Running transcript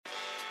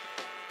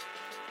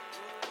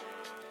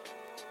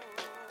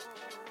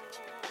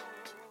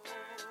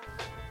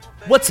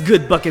What's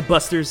good, Bucket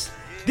Busters?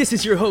 This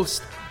is your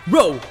host,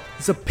 Ro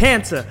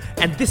Zapanta,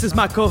 and this is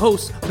my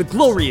co-host, the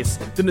glorious,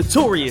 the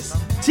notorious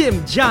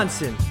Tim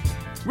Johnson.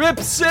 Rip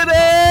City!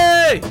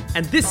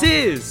 And this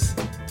is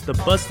the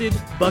Busted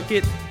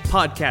Bucket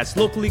Podcast,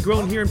 locally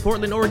grown here in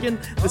Portland, Oregon,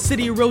 the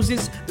city of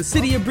roses, the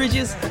city of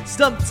bridges,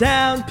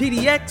 Stumptown,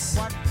 PDX.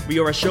 We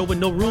are a show with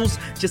no rules,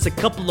 just a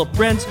couple of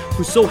friends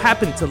who so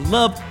happen to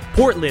love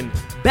Portland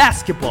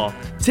basketball.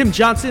 Tim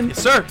Johnson.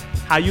 Yes, sir.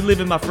 How you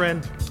living, my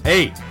friend?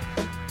 Hey,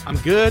 I'm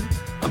good.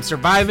 I'm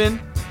surviving.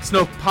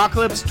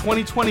 Snowpocalypse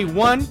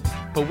 2021,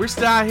 but we're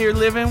still out here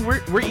living. We're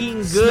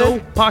eating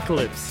good.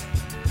 Snowpocalypse.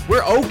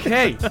 We're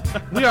okay.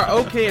 We are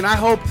okay, and I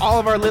hope all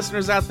of our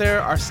listeners out there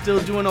are still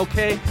doing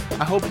okay.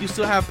 I hope you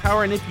still have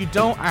power, and if you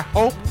don't, I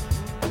hope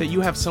that you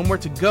have somewhere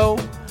to go,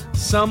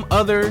 some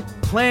other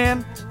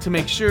plan to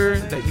make sure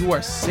that you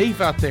are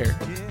safe out there.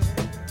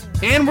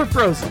 And we're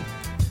frozen.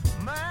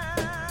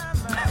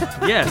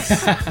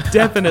 Yes,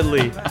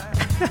 definitely.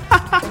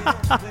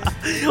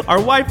 Our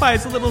Wi-Fi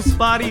is a little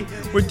spotty.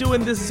 We're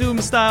doing this Zoom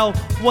style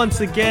once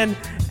again,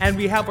 and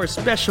we have our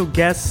special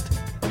guest.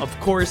 Of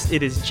course,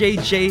 it is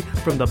JJ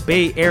from the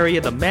Bay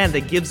Area, the man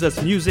that gives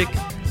us music.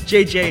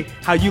 JJ,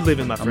 how you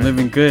living, my friend? I'm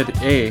living good.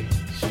 Hey,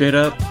 straight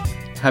up,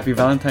 happy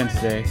Valentine's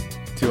Day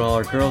to all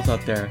our girls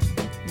out there.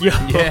 Yo.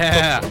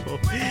 Yeah.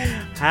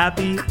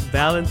 Happy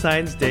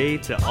Valentine's Day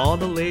to all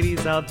the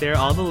ladies out there,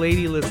 all the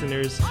lady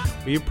listeners.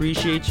 We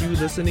appreciate you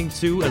listening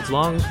to as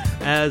long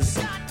as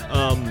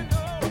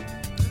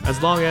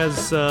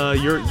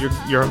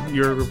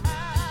your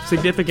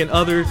significant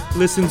other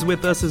listens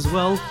with us as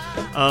well.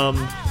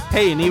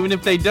 Hey, and even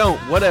if they don't,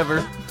 whatever.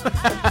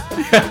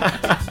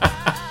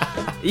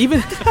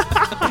 Even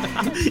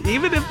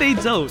if they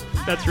don't,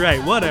 that's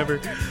right, whatever.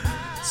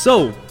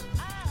 So,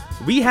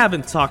 we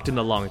haven't talked in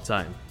a long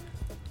time.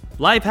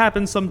 Life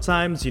happens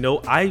sometimes, you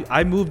know.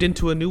 I moved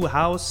into a new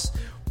house.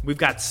 We've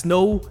got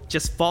snow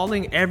just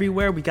falling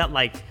everywhere. We got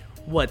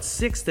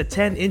 6 to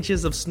 10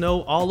 inches of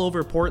snow all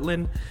over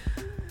Portland.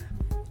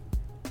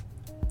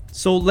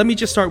 So let me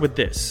just start with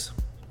this.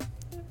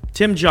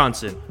 Tim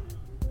Johnson.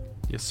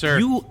 Yes, sir.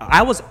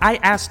 I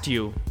asked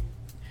you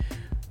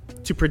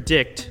to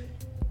predict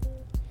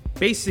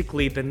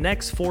basically the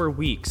next 4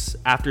 weeks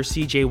after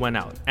CJ went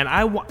out. And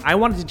I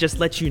wanted to just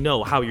let you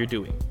know how you're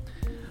doing.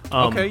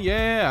 Okay,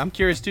 yeah, I'm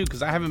curious too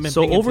because I haven't been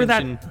so paying over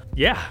attention.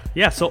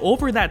 So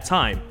over that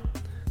time,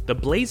 the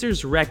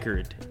Blazers'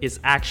 record is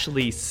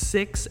actually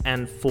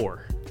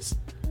 6-4,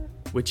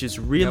 which is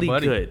really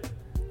good.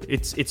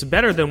 It's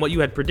better than what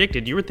you had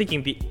predicted. You were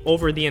thinking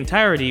over the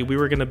entirety we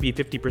were going to be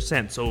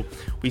 50%. So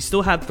we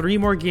still have 3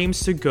 more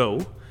games to go,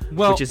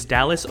 which is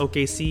Dallas,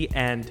 OKC,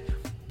 and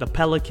the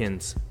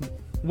Pelicans.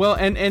 Well,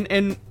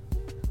 and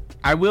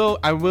I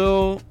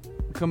will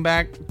come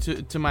back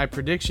to my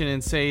prediction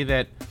and say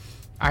that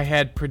I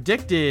had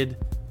predicted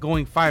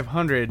going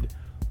 500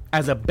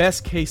 as a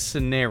best case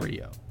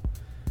scenario.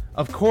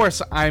 Of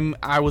course,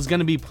 I was going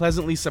to be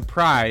pleasantly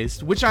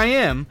surprised, which I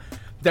am,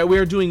 that we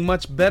are doing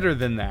much better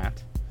than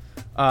that.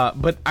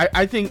 But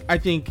I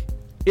think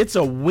it's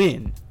a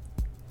win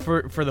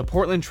for the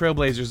Portland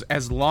Trailblazers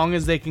as long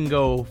as they can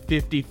go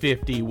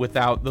 50-50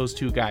 without those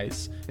two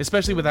guys,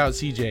 especially without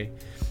CJ.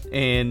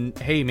 And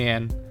hey,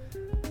 man,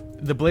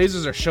 the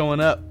Blazers are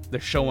showing up. They're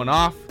showing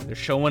off. They're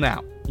showing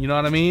out. You know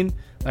what I mean?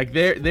 Like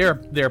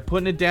they're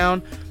putting it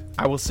down.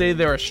 I will say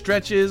there are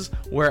stretches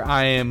where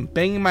I am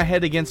banging my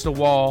head against a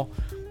wall,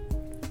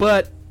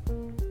 but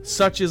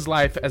such is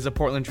life as a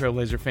Portland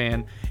Trailblazer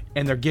fan,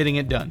 and they're getting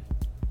it done.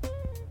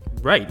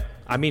 Right.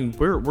 I mean,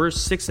 we're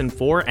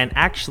 6-4, and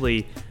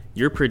actually,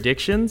 your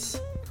predictions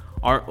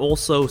are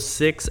also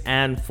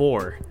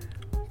 6-4.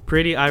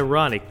 Pretty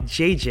ironic.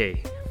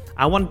 JJ,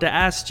 I wanted to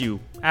ask you,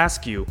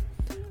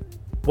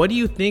 what do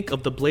you think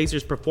of the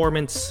Blazers'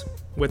 performance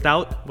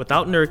without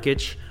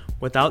Nurkic,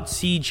 without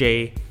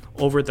CJ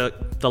over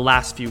the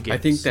last few games? I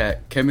think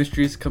that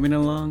chemistry is coming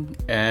along,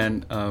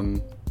 and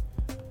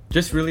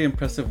just really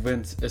impressive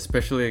wins,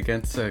 especially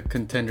against a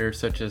contender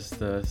such as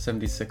the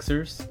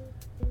 76ers.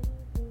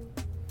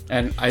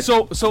 And I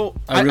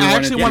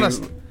actually want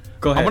to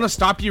go ahead. I want to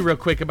stop you real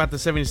quick about the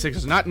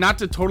 76ers. Not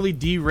to totally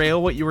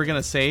derail what you were going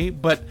to say,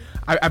 but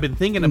I've been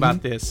thinking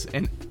about this,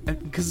 and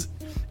because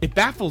it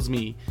baffles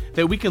me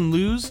that we can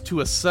lose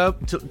to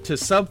sub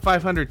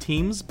 500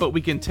 teams, but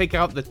we can take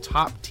out the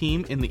top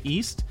team in the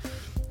East.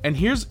 And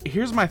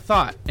here's my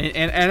thought,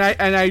 and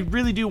I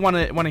really do want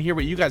to hear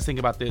what you guys think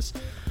about this.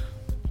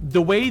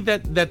 The way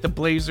that the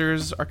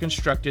Blazers are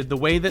constructed, the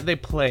way that they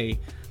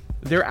play,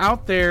 they're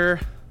out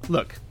there.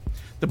 Look,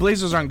 the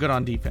Blazers aren't good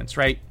on defense,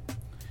 right?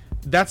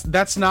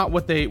 That's not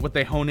what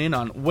they hone in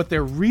on. What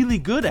they're really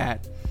good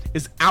at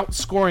is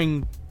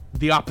outscoring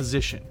the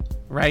opposition,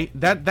 right?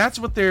 That's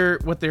what their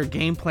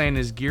game plan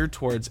is geared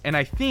towards. And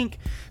I think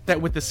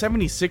that with the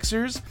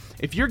 76ers,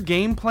 if your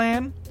game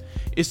plan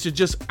is to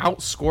just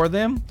outscore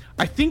them,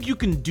 I think you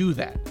can do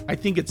that. I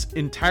think it's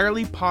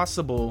entirely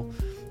possible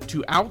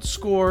to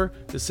outscore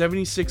the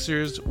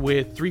 76ers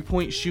with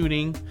 3-point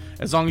shooting,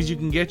 as long as you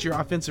can get your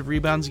offensive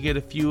rebounds and get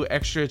a few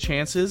extra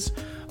chances.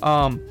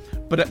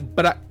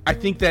 But I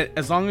think that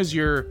as long as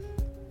you're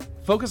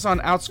focused on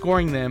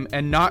outscoring them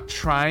and not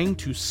trying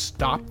to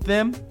stop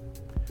them,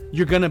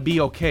 you're gonna be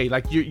okay.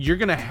 Like you're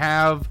gonna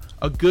have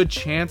a good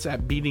chance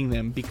at beating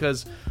them,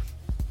 because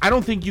I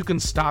don't think you can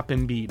stop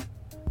Embiid.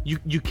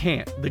 You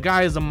can't. The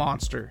guy is a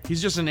monster.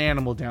 He's just an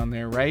animal down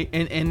there, right?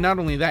 And not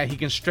only that, he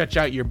can stretch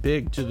out your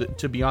big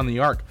to beyond the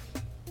arc.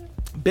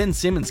 Ben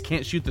Simmons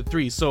can't shoot the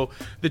three, so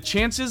the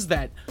chances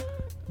that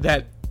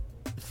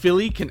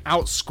Philly can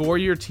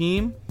outscore your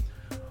team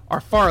are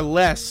far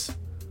less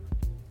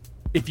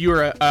if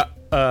you're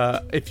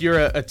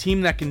a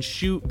team that can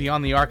shoot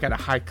beyond the arc at a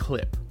high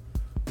clip,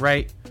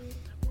 right?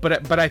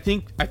 But I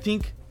think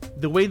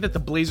the way that the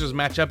Blazers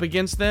match up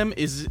against them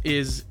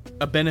is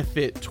a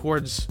benefit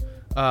towards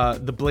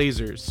the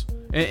Blazers.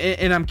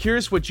 And I'm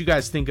curious what you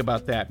guys think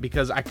about that,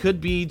 because I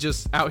could be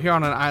just out here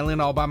on an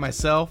island all by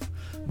myself.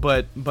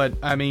 But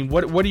I mean,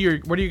 what are your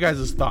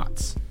guys'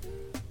 thoughts?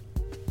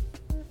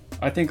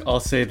 I think I'll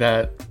say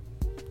that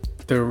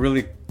the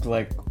really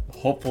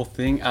hopeful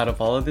thing out of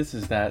all of this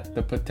is that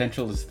the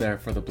potential is there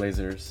for the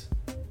Blazers,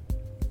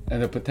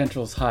 and the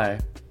potential is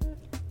high.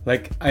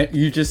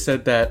 You just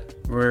said that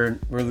we're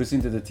losing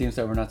to the teams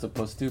that we're not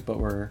supposed to, but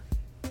we're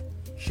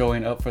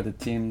showing up for the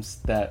teams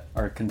that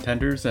are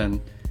contenders, and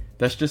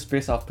that's just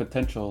based off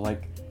potential.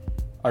 Like,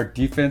 our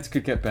defense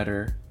could get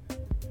better.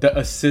 The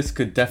assists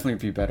could definitely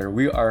be better.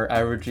 We are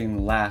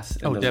averaging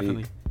last in the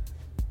league.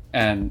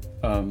 And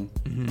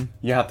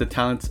you have the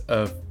talents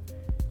of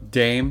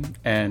Dame,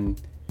 and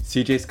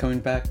CJ's coming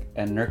back,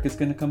 and Nurk is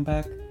going to come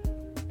back.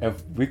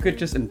 If we could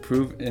just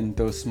improve in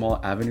those small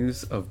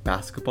avenues of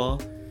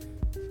basketball,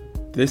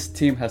 this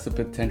team has the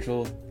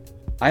potential,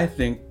 I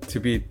think, to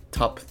be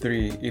top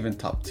 3, even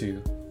top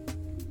 2.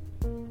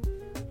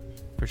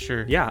 For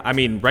sure. Yeah, I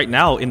mean, right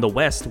now in the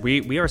West,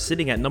 we are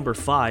sitting at number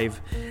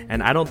 5,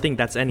 and I don't think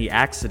that's any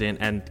accident.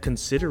 And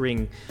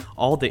considering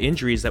all the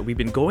injuries that we've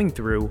been going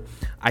through,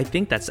 I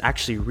think that's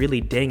actually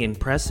really dang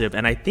impressive.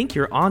 And I think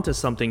you're onto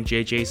something,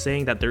 JJ,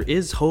 saying that there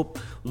is hope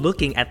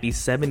looking at these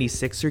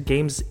 76er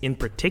games in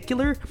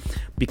particular,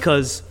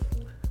 because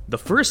the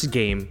first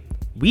game,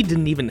 we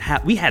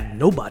had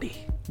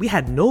nobody. We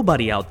had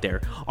nobody out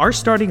there. Our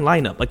starting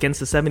lineup against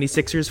the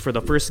 76ers for the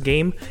first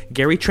game,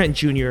 Gary Trent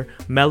Jr.,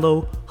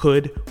 Melo,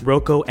 Hood,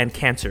 Rocco, and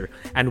Cantor.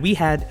 And we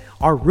had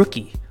our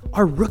rookie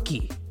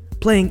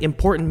playing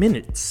important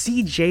minutes,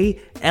 CJ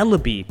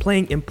Elleby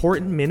playing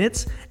important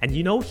minutes, and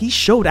he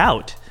showed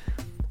out.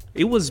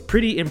 It was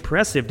pretty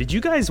impressive. Did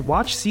you guys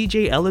watch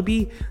CJ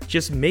Elleby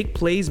just make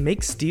plays,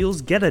 make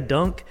steals, get a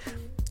dunk,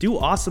 do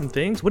awesome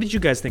things? What did you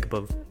guys think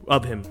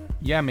of him?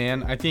 Yeah,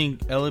 man, I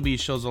think Elleby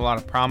shows a lot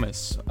of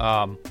promise.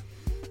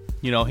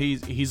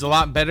 He's a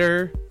lot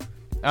better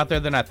out there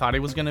than I thought he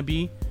was going to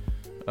be.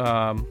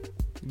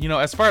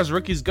 As far as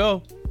rookies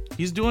go,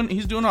 he's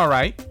doing all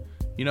right.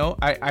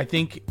 I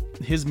think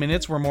his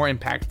minutes were more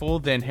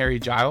impactful than Harry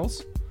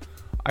Giles.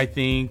 I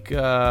think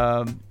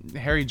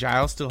Harry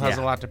Giles still has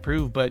a lot to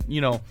prove, but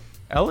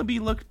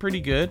Elleby looked pretty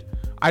good.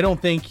 I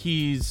don't think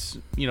he's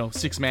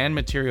 6-man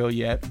material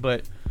yet,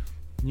 but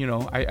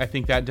I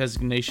think that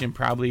designation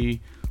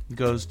probably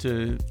goes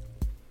to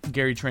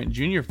Gary Trent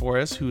Jr. for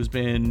us, who's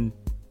been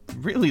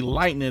really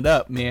lighting it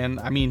up, man.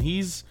 I mean,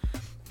 he's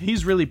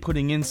really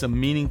putting in some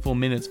meaningful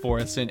minutes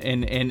for us, and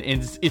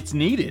it's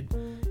needed.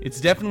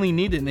 It's definitely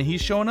needed, and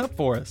he's showing up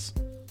for us.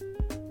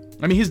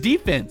 I mean, his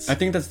defense. I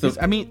think that's the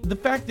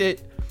fact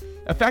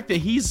that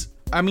he's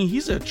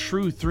a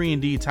true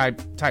 3-and-D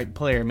type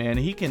player, man.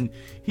 He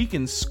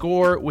can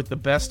score with the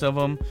best of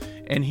them,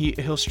 and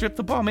he'll strip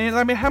the ball, man.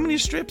 I mean, how many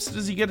strips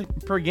does he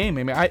get per game?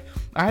 I mean, I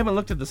haven't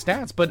looked at the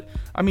stats, but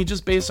I mean,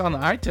 just based on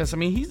the eye test, I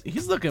mean,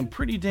 he's looking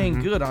pretty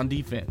dang good on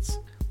defense.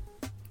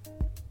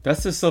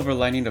 That's the silver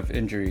lining of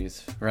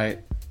injuries, right?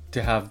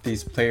 To have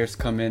these players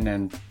come in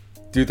and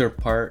do their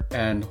part,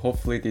 and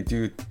hopefully they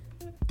do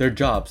their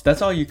jobs.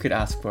 That's all you could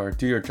ask for.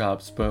 Do your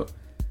jobs, but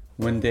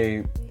when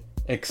they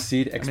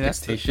exceed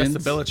expectations.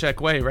 That's the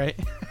Belichick way, right?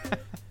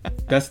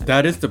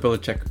 that is the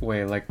Belichick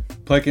way. Like,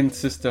 plug-in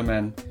system,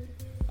 and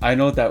I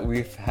know that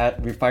we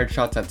fired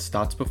shots at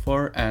Stotts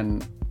before,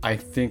 and I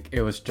think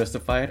it was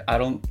justified. I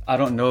don't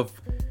know if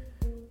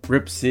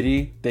Rip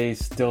City, they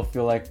still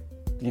feel like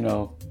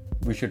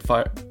they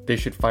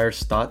should fire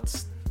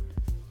Stotts,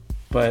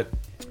 but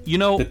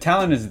the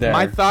talent is there.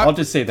 I'll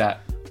just say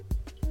that.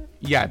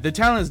 Yeah, the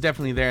talent is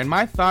definitely there, and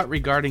my thought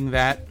regarding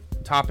that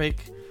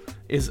topic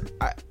is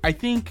I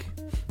think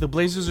the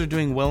Blazers are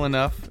doing well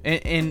enough,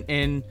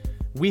 and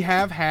we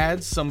have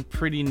had some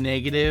pretty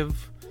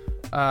negative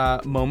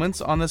moments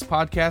on this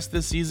podcast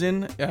this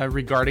season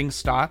regarding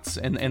Stotts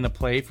and the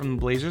play from the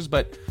Blazers,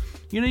 but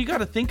you got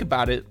to think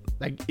about it.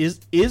 Like,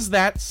 is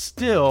that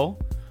still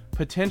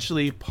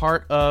potentially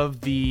part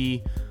of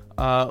the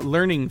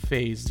learning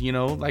phase?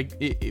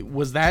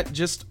 Was that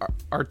just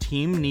our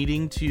team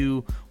needing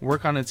to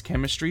work on its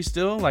chemistry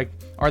still? Like,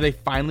 are they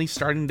finally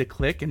starting to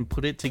click and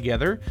put it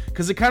together?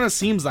 Because it kind of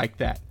seems like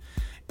that.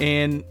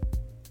 And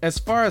as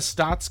far as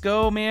Stotts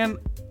go, man,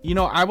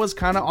 I was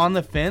kind of on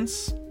the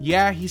fence.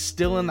 Yeah, he's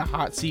still in the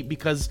hot seat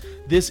because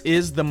this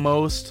is the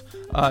most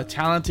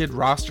talented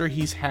roster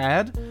he's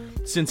had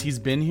since he's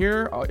been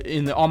here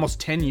in the almost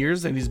 10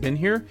 years that he's been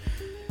here.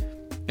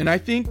 And I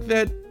think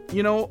that,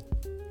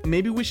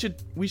 maybe we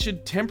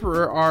should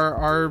temper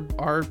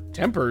our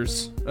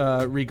tempers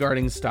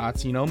regarding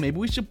Stotts. Maybe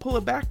we should pull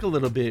it back a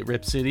little bit,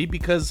 Rip City,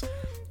 because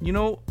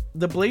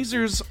the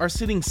Blazers are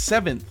sitting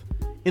 7th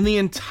in the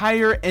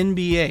entire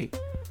NBA.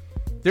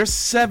 They're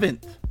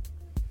 7th.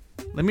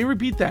 Let me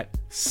repeat that.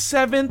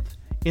 7th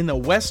in the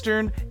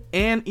Western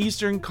and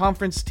Eastern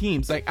Conference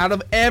teams. Like, out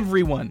of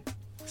everyone,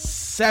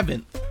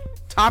 7th.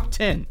 Top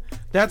 10.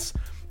 That's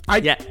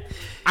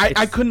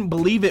I couldn't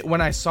believe it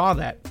when I saw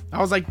that. I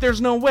was like,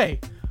 there's no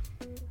way.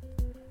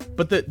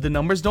 But the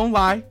numbers don't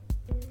lie.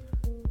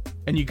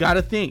 And you got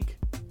to think,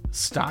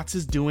 Stotts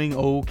is doing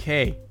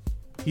okay.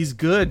 He's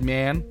good,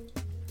 man.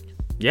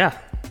 Yeah.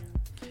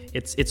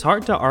 It's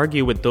hard to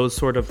argue with those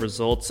sort of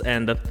results.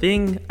 And the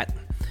thing...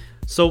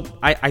 So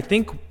I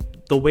think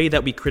the way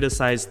that we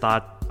criticize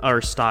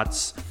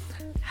Stotts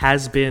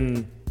has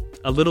been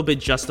a little bit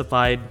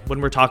justified when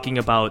we're talking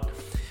about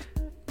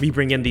we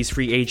bring in these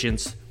free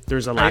agents.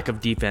 There's a lack of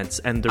defense,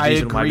 and the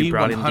reason why we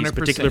brought 100%. In these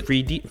particular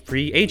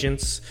free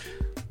agents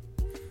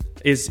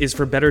is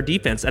for better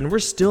defense, and we're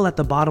still at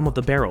the bottom of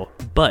the barrel.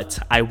 But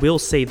I will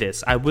say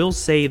this: I will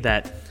say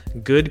that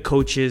good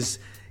coaches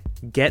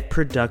get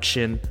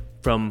production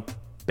from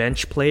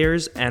bench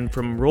players and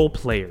from role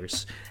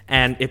players.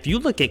 And if you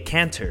look at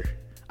Cantor,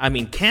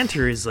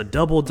 Cantor is a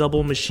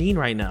double machine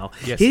right now.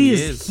 Yes, he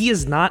is. He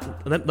is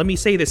not. Let me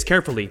say this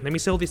carefully.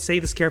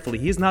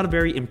 He is not a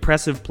very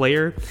impressive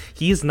player.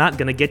 He is not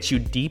going to get you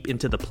deep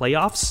into the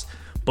playoffs.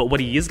 But what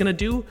he is going to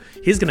do,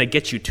 he's going to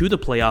get you to the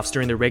playoffs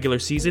during the regular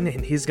season,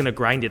 and he's going to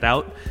grind it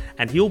out,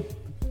 and he'll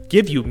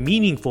give you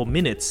meaningful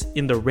minutes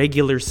in the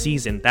regular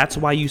season. That's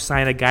why you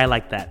sign a guy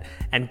like that.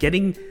 And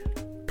getting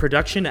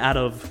production out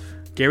of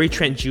Gary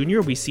Trent Jr.,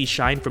 we see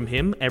shine from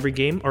him every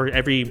game or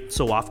every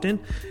so often.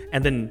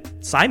 And then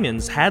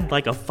Simons had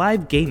like a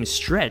 5-game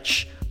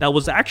stretch that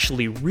was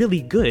actually really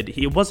good.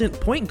 It wasn't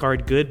point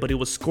guard good, but it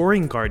was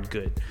scoring guard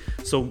good.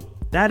 So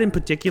that in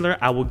particular,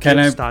 I will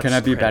give Stotts Can I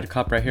be credit. bad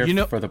cop right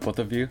here for the both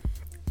of you?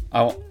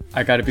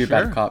 I got to be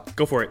bad cop.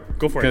 Go for it.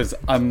 Because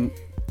I'm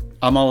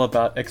all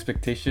about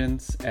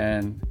expectations,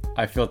 and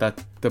I feel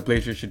that the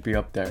Blazers should be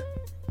up there.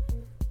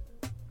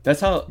 That's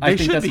how I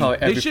think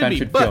every fan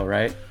should feel,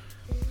 right?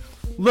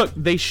 Look,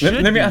 they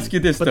should. Let me ask you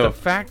this, but though. The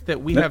fact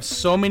that we have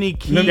so many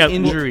key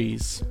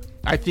injuries,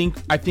 I think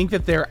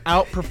that they're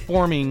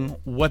outperforming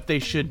what they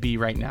should be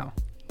right now.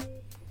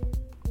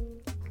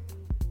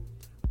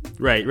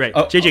 Right.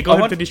 JJ, go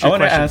ahead and finish your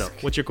question, though.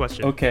 What's your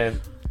question? Okay,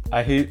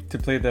 I hate to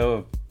play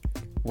the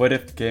what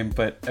if game,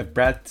 but if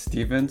Brad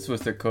Stevens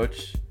was the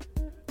coach,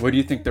 what do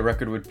you think the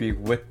record would be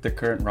with the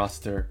current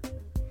roster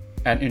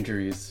and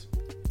injuries?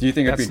 Do you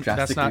think it'd be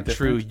drastically different? That's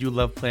not true. You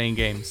love playing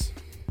games.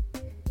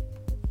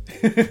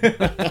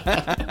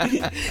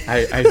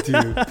 I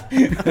do.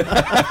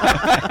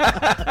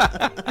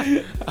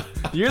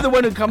 You're the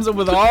one who comes up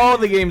with all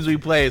the games we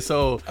play,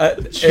 so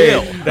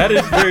chill. Hey, that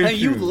is very true.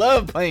 You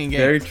love playing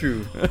games. Very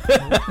true.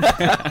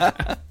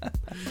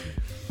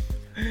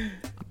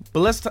 But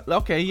let's talk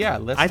about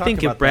I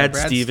think if Brad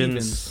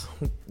Stevens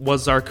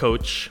was our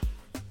coach,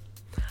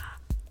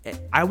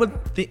 I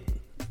would think.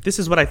 This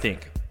is what I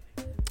think.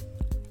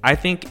 I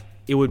think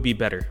it would be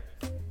better.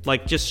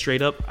 Like, just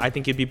straight up, I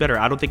think it'd be better.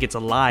 I don't think it's a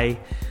lie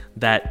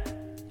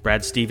that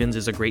Brad Stevens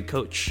is a great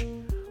coach.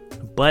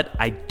 But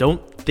I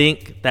don't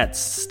think that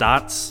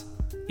Stotts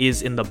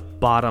is in the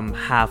bottom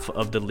half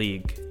of the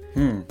league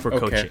for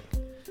coaching.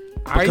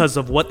 Because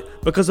of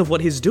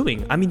what he's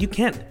doing. I mean, you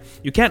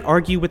can't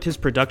argue with his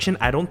production.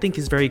 I don't think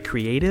he's very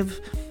creative.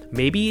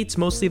 Maybe it's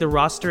mostly the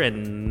roster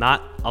and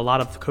not a lot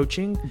of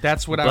coaching.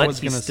 That's what I was going to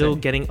say. But he's still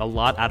getting a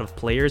lot out of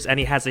players, and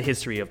he has a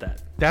history of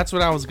that. That's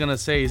what I was going to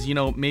say is,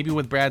 maybe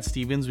with Brad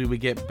Stevens, we would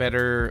get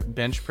better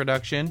bench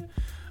production.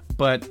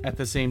 But at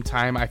the same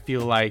time, I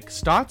feel like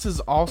Stotts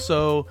is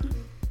also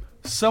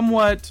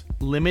somewhat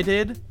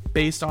limited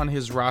based on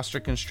his roster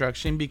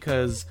construction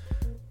because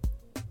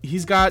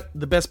he's got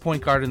the best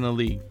point guard in the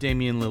league,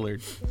 Damian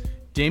Lillard.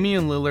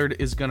 Damian Lillard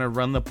is going to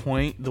run the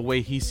point the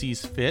way he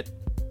sees fit.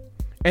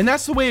 And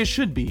that's the way it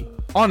should be.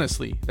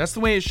 Honestly, that's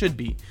the way it should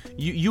be.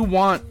 You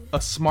want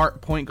a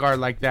smart point guard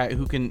like that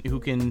who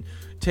can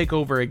take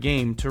over a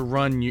game to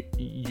run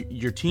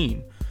your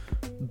team.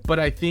 But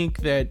I think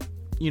that,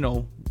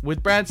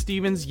 with Brad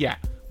Stevens,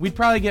 we'd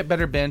probably get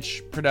better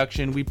bench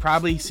production. We'd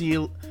probably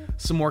see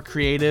some more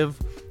creative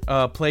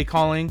play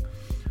calling.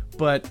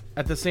 But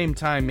at the same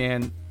time,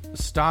 man,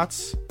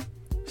 Stotts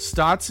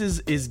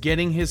is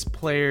getting his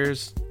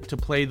players to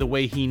play the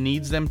way he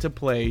needs them to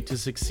play to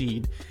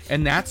succeed.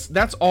 And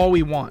that's all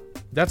we want.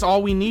 That's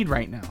all we need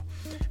right now.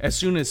 As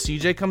soon as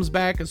CJ comes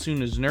back, as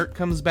soon as Nurk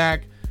comes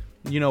back,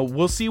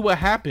 we'll see what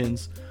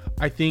happens.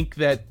 I think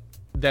that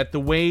the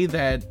way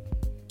that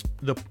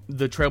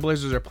the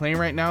Trailblazers are playing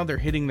right now, they're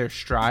hitting their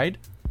stride.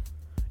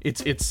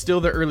 It's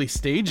still the early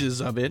stages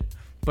of it,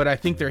 but I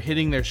think they're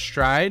hitting their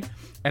stride,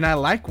 and I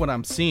like what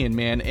I'm seeing,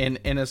 man.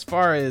 And as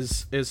far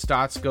as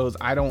Stotts goes,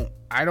 I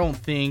don't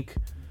think.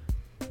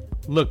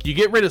 Look, you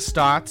get rid of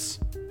Stotts,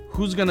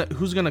 who's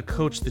gonna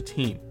coach the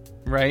team,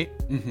 right?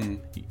 Mm-hmm.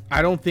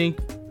 I don't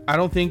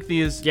think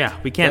these. Yeah,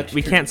 we can't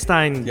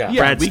sign Yeah,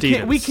 Brad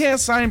Stevens. We can't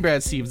sign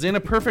Brad Stevens. In a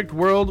perfect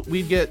world,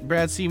 we'd get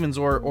Brad Stevens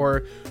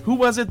or who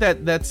was it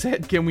that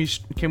said can we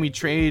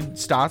trade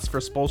Stotts for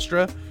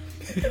Spoelstra?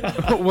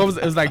 What was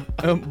it? It was like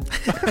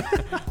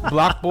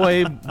Block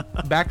Boy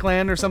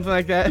Backland or something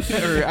like that,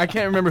 or I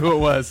can't remember who it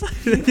was.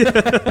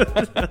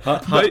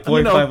 Hot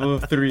Boy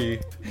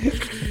 503.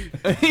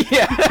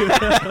 Yeah,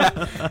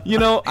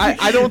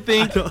 I don't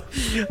think.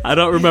 I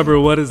don't remember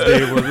what his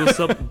name was. It was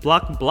some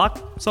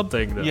block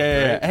something. Though,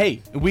 Yeah. right?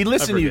 Hey, we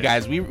listen to you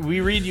forget. guys. We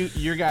read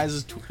your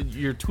guys'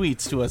 your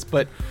tweets to us,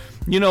 but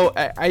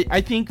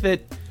I think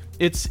that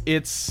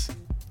it's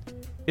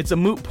a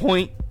moot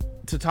point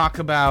to talk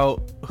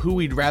about who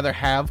we'd rather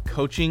have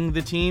coaching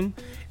the team,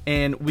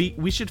 and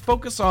we should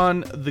focus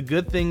on the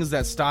good things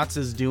that Stotts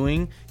is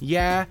doing.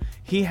 Yeah,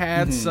 he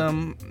had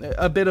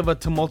a bit of a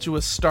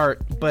tumultuous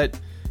start, but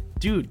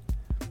dude,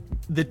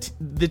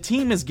 the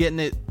team is getting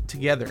it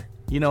together.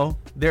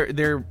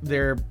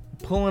 They're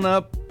pulling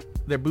up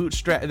their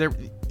bootstrap.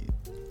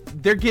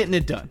 They're getting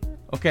it done.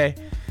 Okay,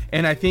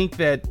 and I think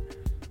that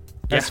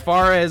as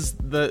far as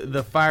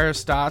the Fire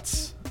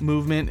Stotts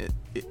movement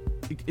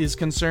is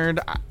concerned,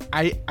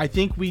 I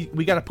think we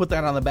got to put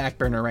that on the back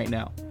burner right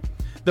now.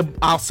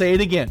 I'll say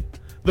it again.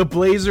 The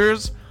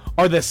Blazers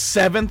are the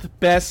 7th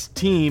best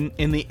team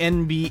in the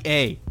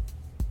NBA.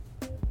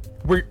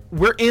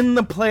 We're in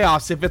the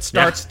playoffs if it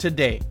starts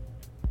today.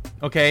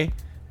 Okay?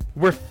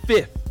 We're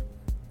 5th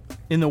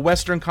in the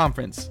Western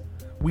Conference.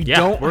 We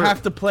don't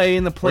have to play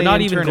in the play-in We're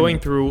not even tournament. going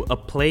through a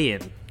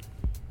play-in.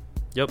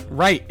 Yep.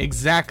 Right,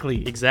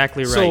 exactly.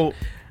 Exactly right. So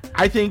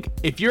I think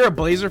if you're a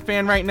Blazer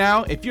fan right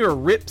now, if you're a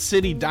Rip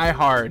City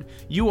diehard,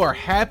 you are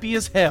happy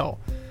as hell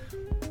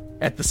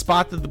at the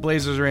spot that the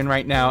Blazers are in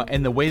right now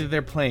and the way that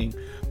they're playing.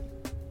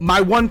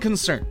 My one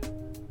concern,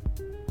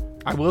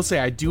 I will say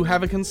I do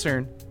have a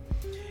concern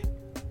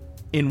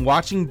in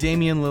watching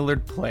Damian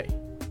Lillard play.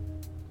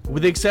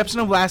 With the exception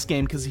of last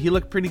game, because he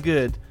looked pretty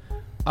good,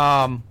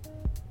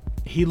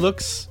 he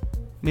looks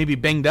maybe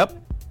banged up.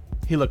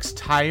 He looks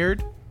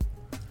tired.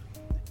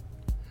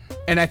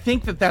 And I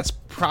think that that's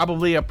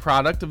probably a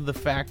product of the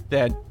fact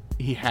that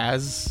he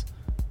has,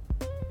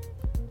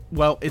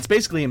 well, it's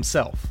basically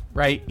himself,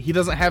 right? He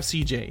doesn't have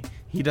CJ.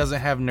 He doesn't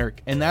have Nurk.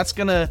 And that's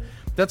gonna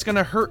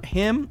hurt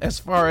him as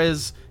far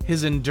as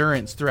his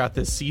endurance throughout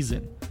this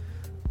season.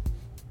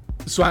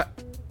 So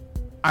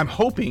I'm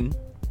hoping,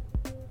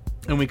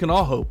 and we can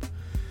all hope,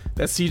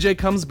 that CJ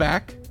comes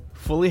back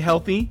fully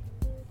healthy,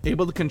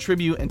 able to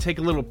contribute and take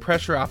a little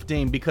pressure off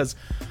Dame, because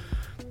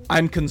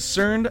I'm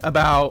concerned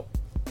about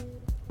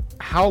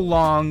how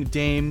long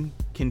Dame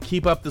can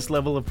keep up this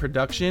level of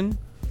production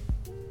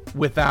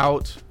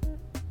without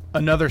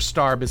another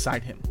star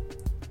beside him.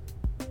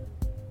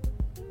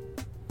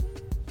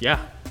 Yeah,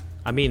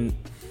 I mean,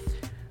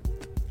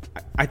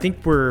 I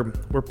think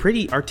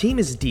our team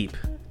is deep,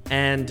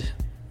 and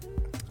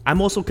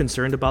I'm also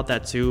concerned about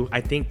that too.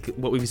 I think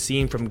what we've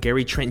seen from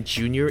Gary Trent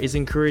Jr. is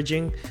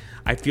encouraging.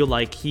 I feel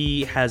like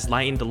he has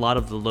lightened a lot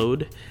of the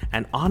load,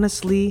 and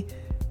honestly,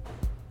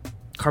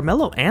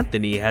 Carmelo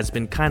Anthony has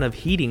been kind of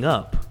heating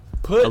up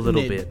a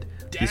little bit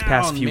these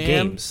past few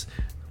games.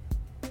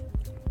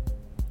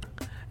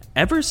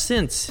 Ever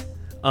since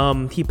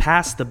he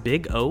passed the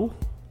Big O,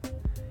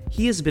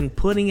 he has been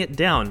putting it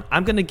down.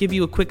 I'm going to give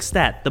you a quick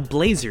stat. The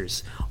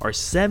Blazers are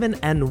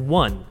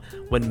 7-1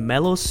 when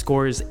Melo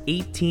scores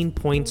 18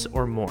 points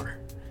or more.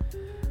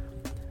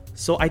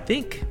 So I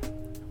think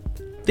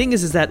thing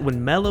is that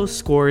when Melo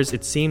scores,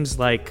 it seems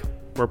like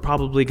we're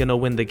probably going to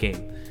win the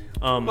game.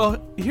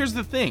 Well, here's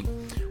the thing.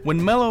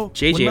 When Melo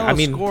scores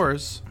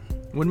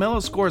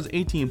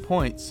 18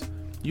 points,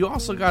 you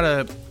also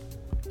gotta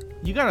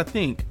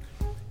think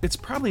it's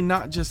probably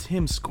not just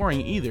him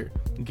scoring either.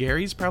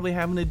 Gary's probably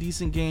having a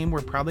decent game.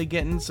 We're probably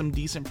getting some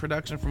decent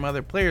production from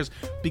other players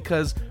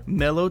because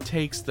Melo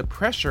takes the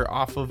pressure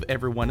off of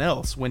everyone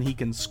else when he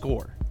can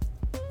score.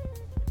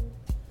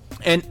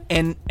 And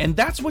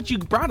that's what you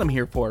brought him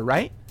here for,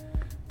 right?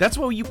 That's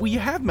what you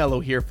have Melo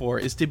here for,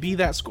 is to be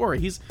that scorer.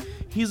 He's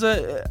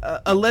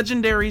a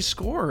legendary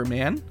scorer,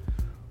 man.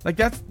 Like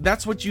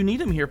that's what you need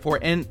him here for,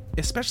 and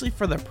especially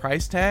for the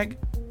price tag.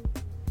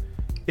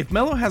 If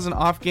Melo has an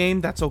off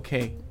game, that's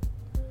okay.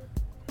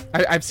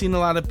 I've seen a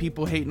lot of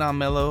people hating on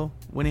Melo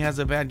when he has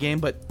a bad game,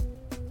 but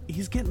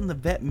he's getting the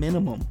vet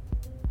minimum.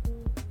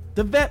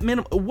 The vet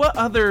minimum. What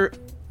other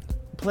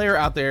player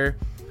out there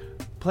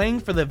playing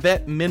for the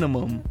vet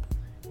minimum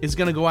is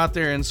going to go out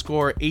there and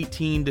score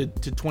 18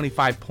 to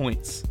 25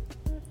 points?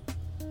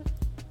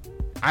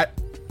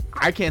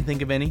 I can't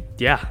think of any.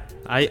 Yeah,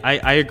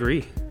 I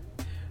agree.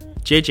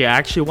 JJ, I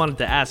actually wanted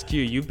to ask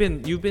you. You've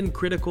been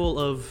critical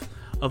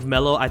of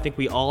Melo. I think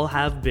we all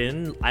have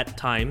been at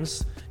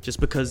times, just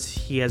because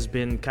he has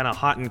been kind of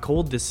hot and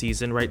cold this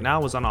season. Right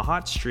now, was on a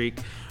hot streak.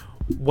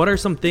 what are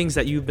some things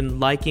that you've been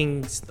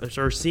liking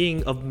or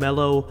seeing of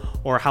Melo,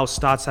 or how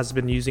Stotts has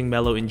been using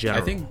Melo in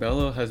general? I think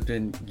Melo has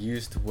been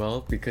used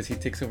well because he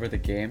takes over the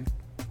game.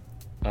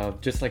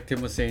 Just like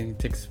Tim was saying, he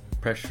takes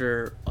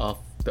pressure off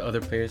the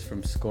other players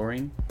from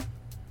scoring.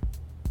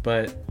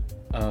 But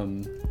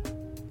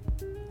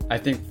I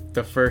think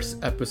the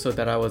first episode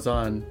that I was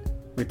on,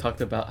 we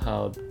talked about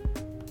how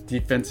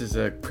defense is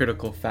a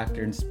critical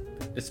factor,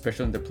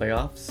 especially in the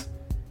playoffs.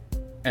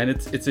 And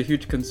it's a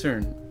huge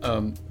concern.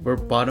 We're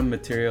bottom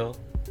material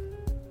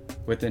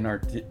within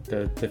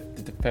the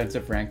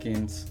defensive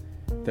rankings.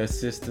 The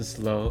assist is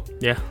low.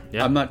 Yeah.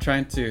 I'm not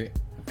trying to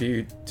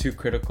be too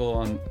critical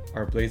on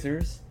our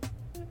Blazers,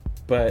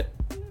 but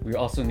we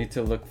also need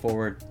to look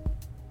forward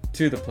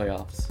to the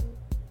playoffs.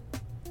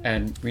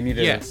 And we need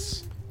to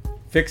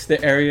fix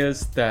the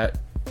areas that,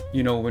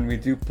 when we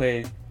do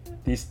play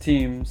these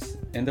teams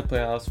in the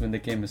playoffs, when the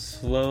game is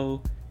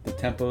slow, the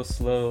tempo is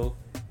slow,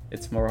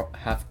 it's more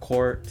half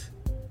court,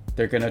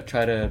 they're going to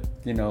try to,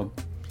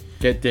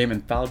 get Dame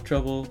in foul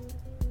trouble.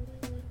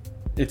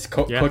 It's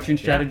coaching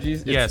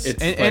strategies. Yes.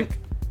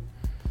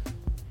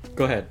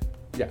 Go ahead.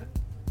 Yeah.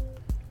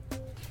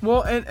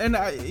 Well,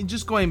 and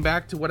just going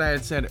back to what I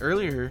had said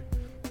earlier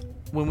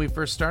when we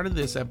first started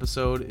this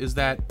episode, is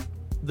that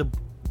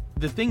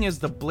the thing is,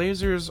 the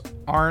Blazers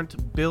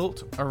aren't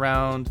built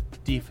around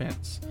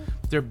defense.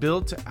 They're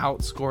built to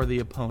outscore the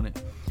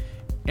opponent.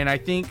 And I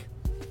think,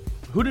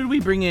 who did we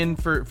bring in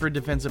for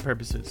defensive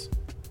purposes?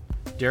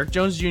 Derrick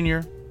Jones Jr.,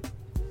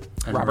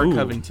 Robert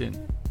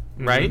Covington,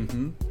 right?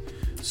 Mm-hmm.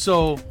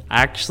 So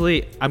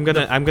actually, I'm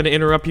gonna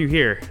interrupt you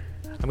here.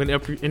 I'm gonna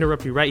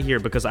interrupt you right here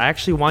because I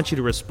actually want you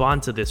to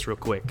respond to this real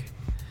quick.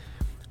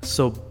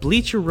 So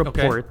Bleacher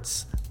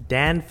Report's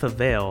Dan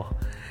Favale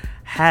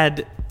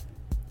had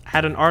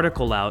an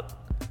article out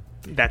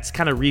that's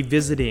kind of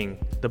revisiting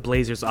the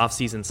Blazers'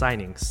 offseason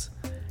signings,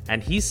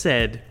 and he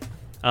said,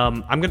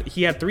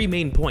 he had 3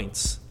 main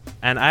points,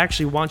 and I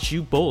actually want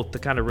you both to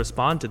kind of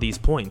respond to these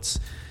points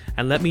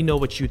and let me know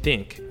what you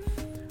think.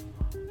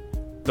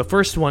 The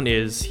first one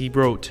is, he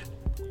wrote,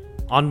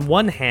 on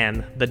one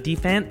hand, the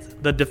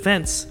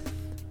defense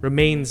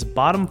remains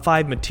bottom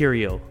 5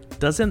 material.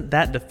 Doesn't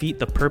that defeat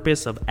the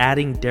purpose of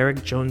adding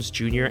Derrick Jones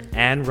Jr.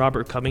 and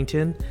Robert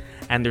Covington?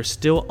 And there's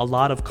still a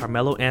lot of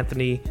Carmelo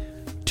Anthony,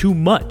 too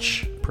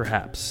much,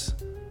 perhaps.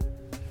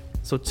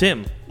 So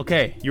Tim,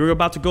 you were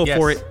about to go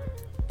for it.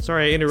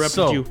 Sorry, I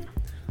interrupted you.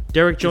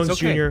 Derrick Jones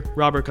Jr.,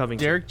 Robert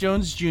Covington. Derrick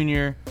Jones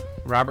Jr.,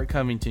 Robert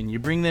Covington. You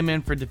bring them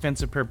in for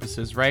defensive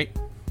purposes, right?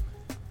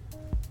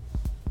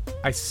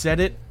 I said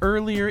it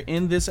earlier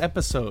in this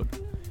episode.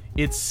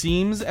 It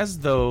seems as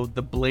though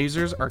the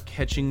Blazers are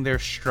catching their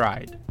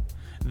stride.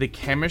 The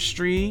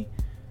chemistry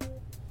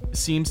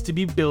seems to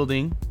be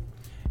building,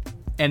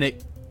 and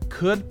it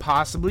could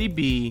possibly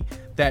be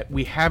that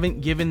we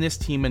haven't given this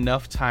team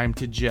enough time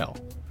to gel.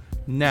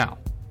 Now,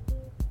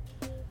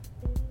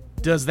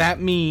 does that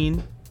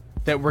mean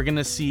that we're going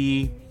to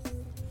see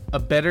a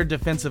better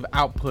defensive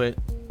output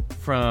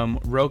from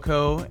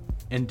Rocco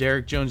and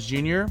Derrick Jones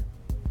Jr.?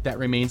 That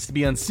remains to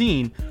be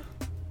unseen.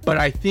 But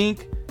I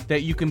think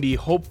that you can be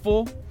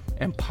hopeful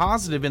and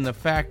positive in the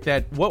fact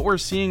that what we're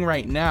seeing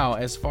right now,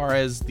 as far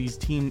as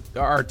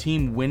our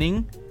team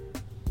winning,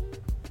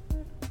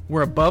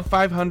 we're above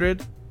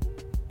 500.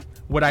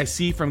 What I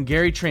see from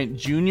Gary Trent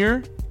Jr.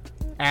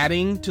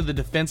 adding to the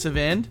defensive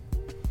end,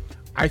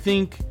 I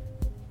think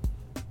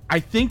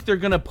they're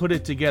gonna put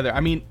it together.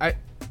 I mean,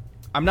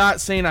 I'm not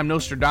saying I'm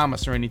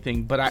Nostradamus or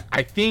anything, but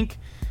I think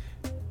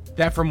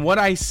that from what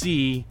I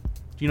see,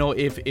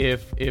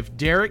 if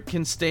Derrick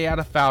can stay out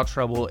of foul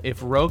trouble, if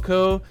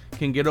Rocco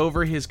can get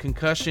over his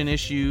concussion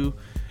issue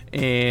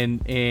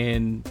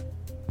and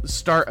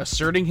start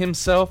asserting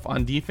himself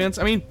on defense.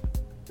 I mean,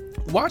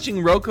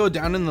 watching Rocco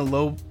down in the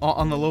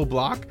low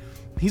block,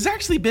 he's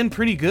actually been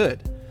pretty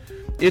good.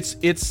 It's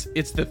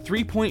the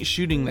 3-point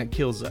shooting that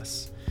kills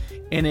us.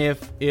 And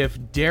if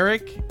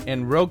Derrick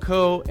and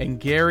Rocco and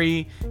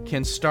Gary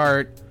can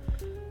start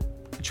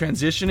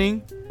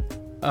transitioning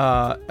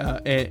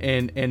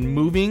and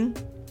moving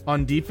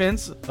on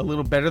defense a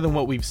little better than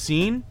what we've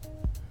seen,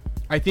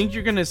 I think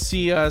you're going to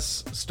see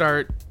us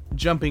start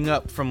jumping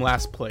up from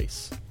last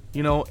place.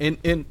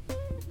 And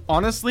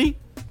honestly,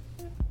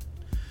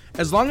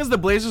 as long as the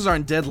Blazers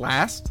aren't dead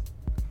last,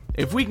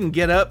 if we can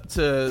get up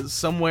to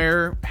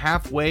somewhere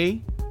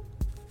halfway,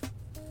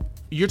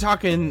 you're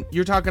talking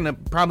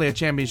probably a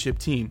championship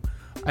team.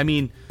 I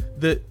mean,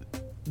 the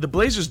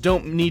Blazers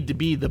don't need to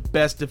be the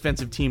best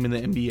defensive team in the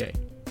NBA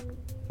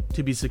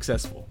to be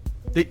successful.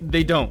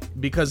 They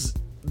don't, because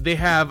they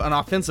have an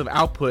offensive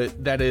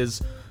output that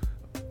is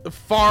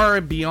far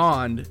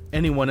beyond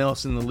anyone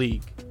else in the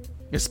league,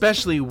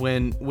 especially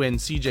when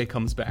CJ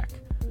comes back.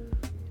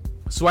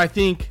 So I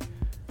think,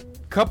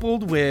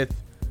 coupled with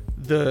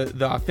the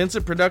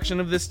offensive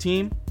production of this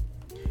team,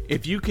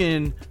 if you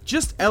can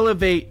just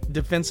elevate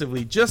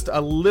defensively just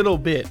a little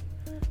bit,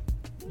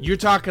 you're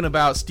talking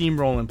about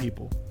steamrolling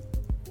people.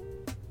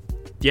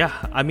 Yeah,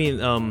 I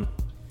mean,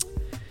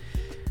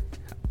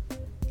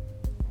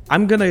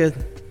 I'm gonna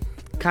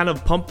kind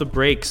of pump the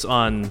brakes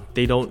on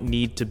they don't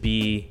need to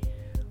be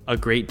a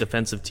great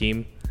defensive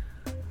team.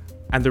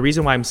 And the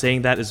reason why I'm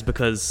saying that is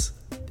because,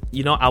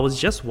 I was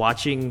just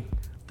watching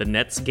the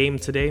Nets game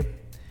today,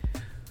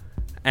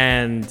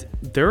 and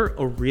they're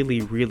a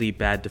really, really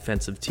bad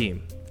defensive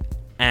team.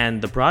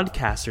 And the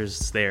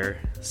broadcasters there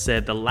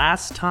said the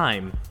last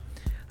time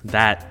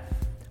that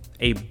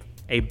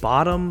a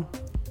bottom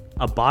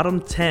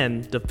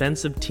 10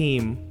 defensive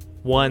team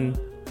won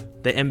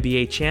the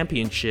NBA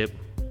championship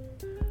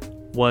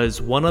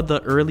was one of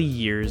the early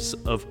years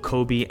of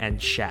Kobe and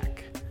Shaq.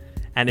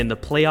 And in the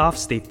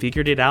playoffs, they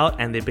figured it out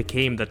and they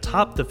became the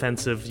top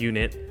defensive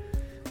unit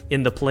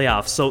in the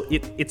playoffs. So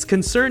it's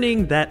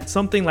concerning that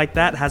something like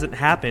that hasn't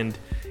happened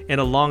in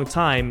a long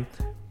time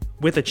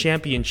with a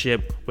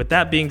championship. With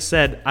that being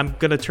said, I'm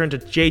going to turn to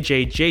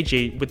JJ.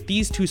 JJ, with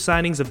these two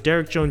signings of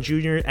Derrick Jones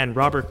Jr. and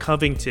Robert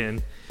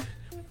Covington,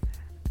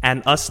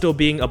 and us still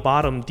being a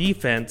bottom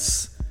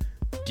defense,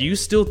 do you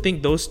still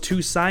think those two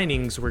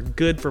signings were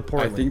good for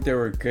Portland? I think they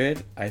were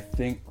good. I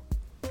think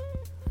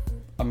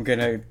I'm going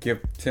to give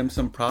Tim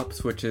some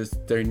props, which is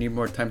they need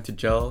more time to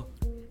gel.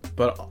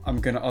 But I'm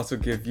going to also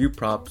give you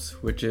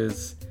props, which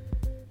is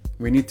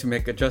we need to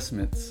make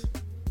adjustments.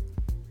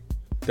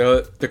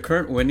 The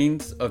current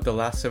winnings of the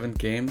last 7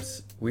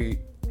 games,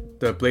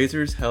 the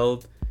Blazers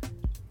held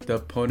the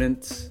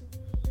opponents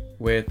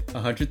with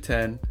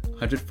 110,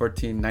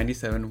 114,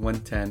 97,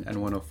 110,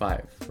 and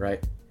 105,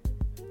 right?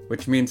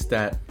 Which means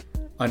that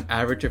on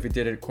average, if you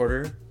did it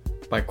quarter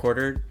by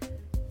quarter,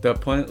 the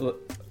opponent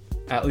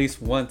at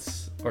least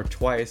once or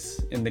twice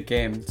in the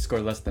game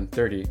scored less than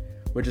 30,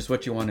 which is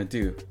what you want to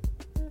do,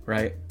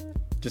 right?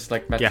 Just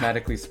like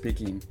mathematically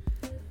speaking.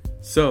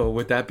 So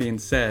with that being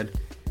said,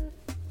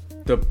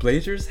 the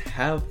Blazers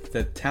have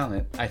the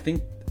talent. I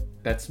think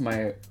that's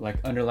my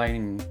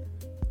underlying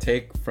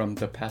take from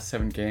the past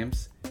 7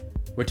 games,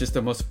 which is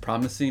the most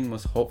promising,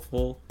 most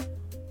hopeful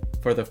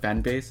for the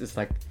fan base. Is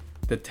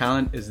the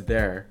talent is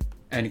there,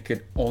 and it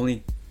could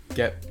only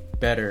get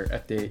better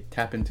if they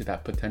tap into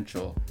that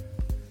potential.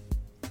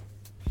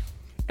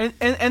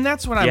 And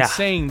that's what I'm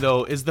saying,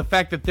 though, is the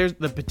fact that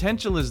the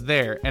potential is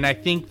there, and I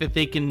think that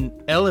they can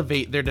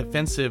elevate their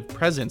defensive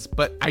presence,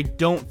 but I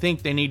don't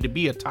think they need to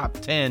be a top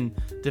 10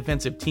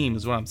 defensive team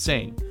is what I'm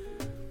saying,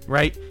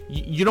 right?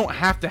 You don't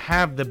have to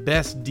have the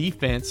best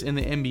defense in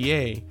the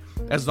NBA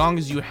as long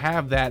as you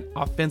have that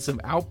offensive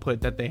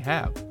output that they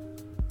have,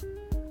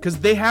 because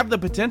they have the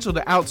potential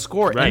to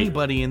outscore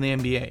anybody in the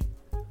NBA.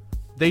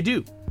 They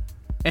do.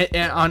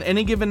 And on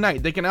any given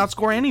night, they can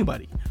outscore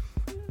anybody.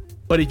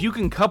 But if you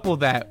can couple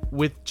that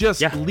with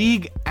just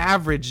league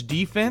average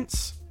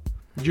defense,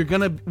 we're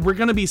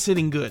gonna be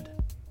sitting good.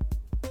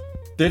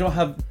 They don't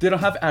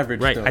have average,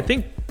 right? Though. I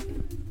think,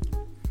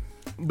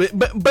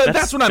 but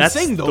that's what I'm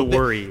saying though. The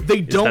worry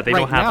they don't they right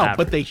don't have now, average.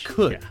 but they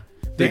could.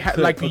 Yeah. They could.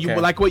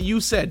 Like what you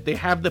said. They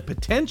have the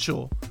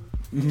potential.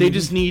 Mm-hmm. They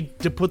just need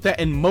to put that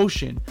in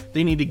motion.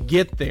 They need to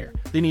get there.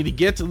 They need to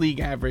get to league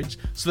average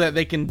so that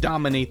they can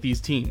dominate these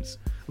teams.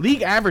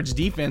 League average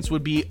defense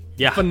would be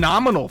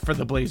phenomenal for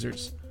the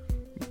Blazers.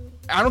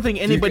 I don't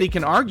think anybody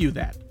can argue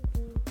that.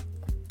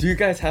 Do you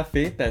guys have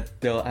faith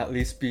that they'll at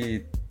least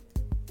be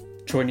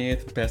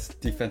 28th best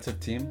defensive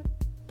team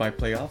by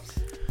playoffs?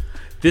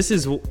 This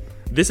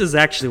is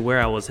actually where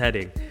I was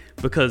heading,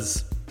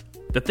 because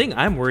the thing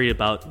I'm worried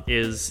about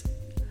is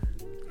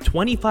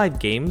 25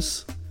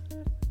 games.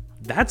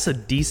 That's a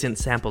decent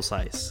sample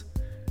size.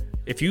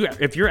 If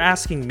you're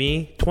asking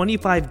me,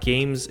 25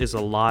 games is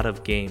a lot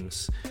of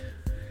games.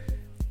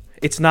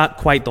 It's not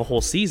quite the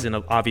whole season,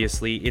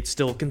 obviously. It's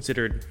still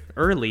considered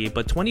early,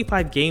 but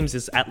 25 games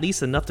is at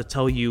least enough to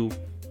tell you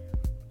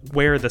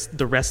where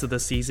the rest of the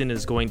season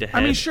is going to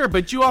head. I mean, sure,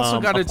 but you also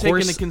got to take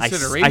into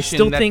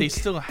consideration that they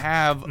still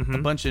have a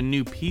bunch of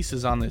new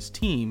pieces on this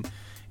team.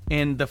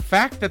 And the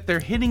fact that they're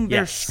hitting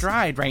their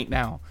stride right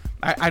now,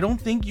 I don't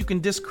think you can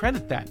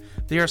discredit that.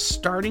 They are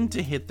starting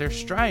to hit their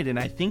stride, and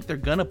I think they're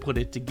going to put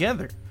it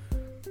together.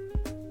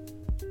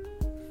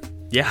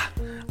 Yeah,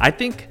 I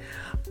think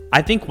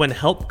when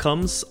help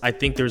comes, I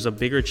think there's a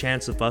bigger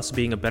chance of us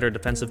being a better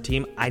defensive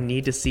team. I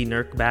need to see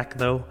Nurk back,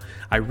 though.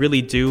 I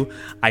really do.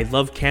 I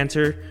love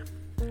Kanter.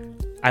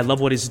 I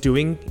love what he's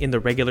doing in the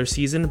regular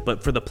season,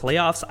 but for the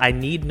playoffs, I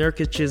need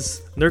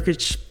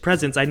Nurkic's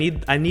presence. I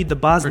need the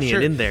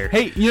Bosnian in there.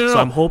 Hey, so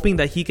I'm hoping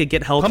that he could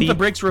get healthy. Pump the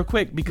brakes real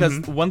quick,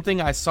 because one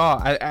thing I saw,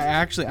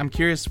 I'm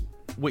curious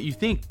what you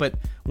think, but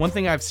one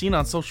thing I've seen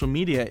on social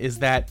media is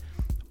that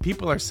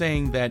people are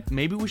saying that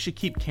maybe we should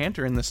keep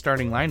Kanter in the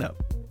starting lineup,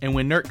 and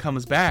when Nurk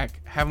comes back,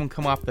 have him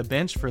come off the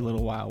bench for a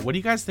little while. What do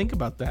you guys think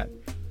about that?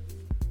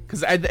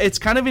 Because it's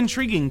kind of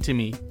intriguing to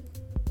me.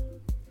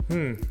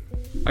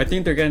 I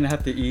think they're going to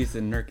have to ease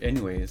in Nurk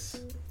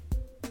anyways.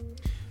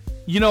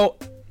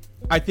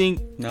 I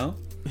think No?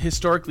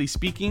 historically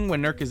speaking,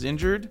 when Nurk is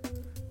injured,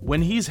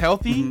 when he's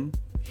healthy,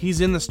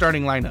 he's in the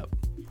starting lineup.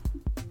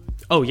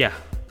 Oh, yeah.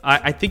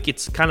 I think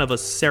it's kind of a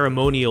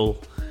ceremonial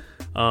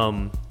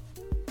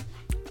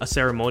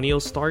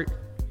start.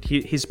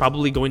 He's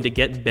probably going to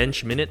get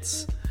bench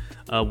minutes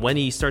when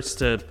he starts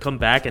to come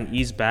back and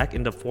ease back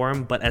into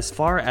form. But as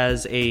far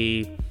as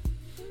a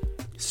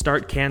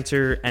start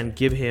Kanter and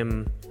give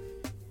him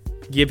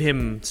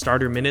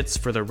starter minutes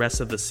for the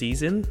rest of the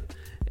season,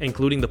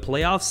 including the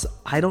playoffs,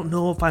 I don't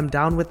know if I'm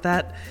down with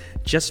that,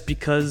 just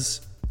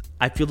because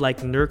I feel like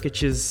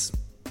Nurkic's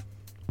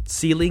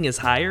ceiling is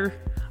higher.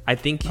 I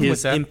think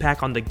his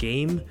impact on the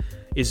game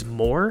is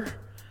more.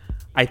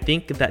 I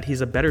think that he's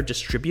a better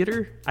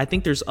distributor. I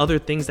think there's other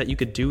things that you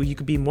could do. You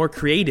could be more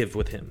creative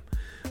with him.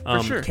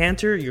 For sure.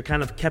 Kanter, you're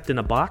kind of kept in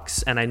a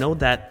box, and I know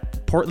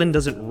that Portland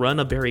doesn't run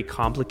a very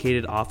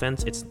complicated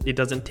offense. It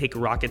doesn't take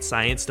rocket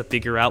science to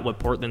figure out what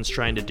Portland's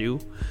trying to do.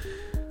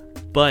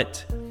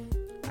 But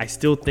I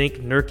still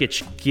think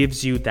Nurkic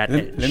gives you that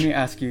edge. Let me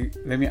ask you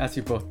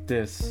both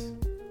this.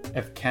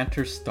 If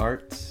Kanter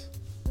starts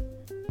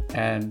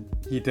and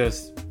he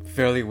does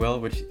fairly well,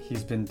 which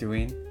he's been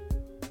doing,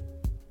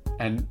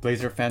 and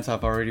Blazer fans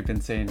have already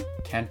been saying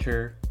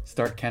Kanter,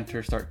 start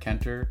Kanter, start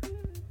Kanter,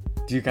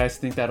 do you guys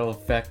think that'll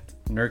affect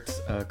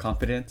Nurk's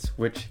confidence,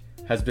 which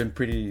has been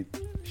pretty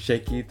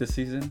shaky this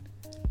season?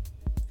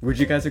 Would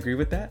you guys agree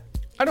with that?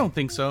 I don't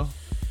think so.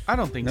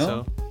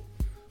 No?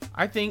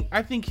 I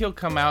think he'll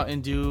come out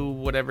and do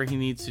whatever he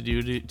needs to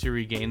do to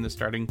regain the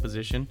starting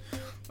position.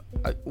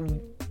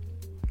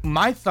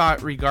 My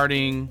thought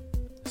regarding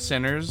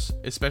centers,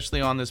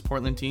 especially on this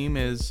Portland team,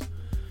 is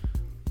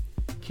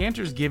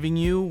Kanter's giving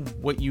you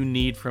what you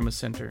need from a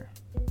center.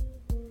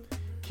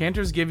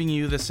 Kanter's giving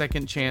you the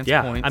second chance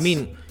points. I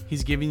mean,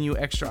 he's giving you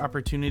extra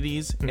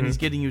opportunities, and he's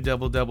getting you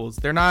double doubles.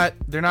 They're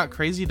not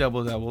crazy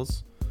double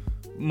doubles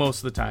most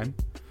of the time,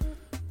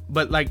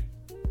 but like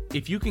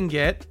if you can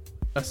get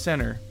a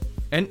center,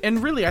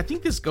 and really I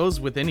think this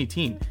goes with any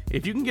team.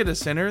 If you can get a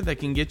center that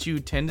can get you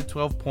 10 to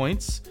 12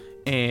 points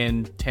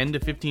and 10 to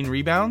 15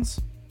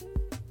 rebounds,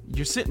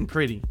 you're sitting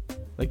pretty.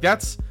 Like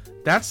that's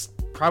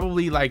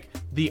probably like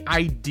the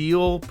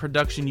ideal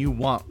production you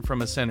want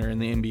from a center in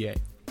the NBA.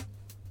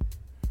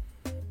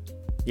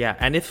 Yeah,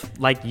 and if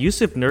like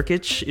Jusuf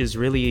Nurkic is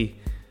really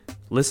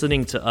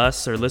listening to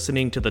us or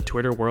listening to the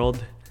Twitter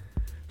world,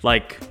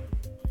 like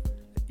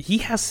he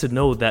has to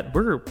know that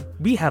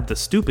we have the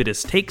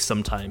stupidest takes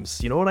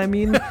sometimes. You know what I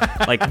mean?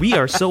 Like we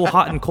are so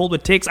hot and cold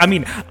with takes. I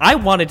mean, I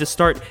wanted to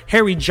start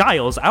Harry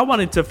Giles. I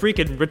wanted to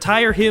freaking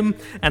retire him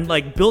and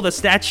like build a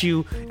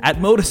statue at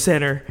Moda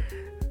Center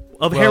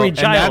of Harry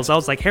Giles. I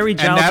was like, Harry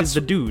Giles is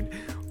the dude.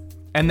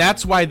 And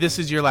that's why this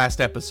is your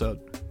last episode.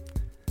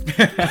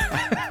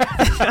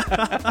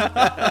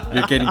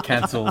 You're getting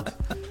canceled.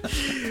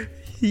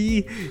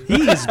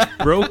 He's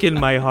broken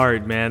my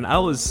heart, man. I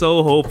was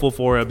so hopeful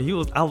for him.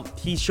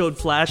 He showed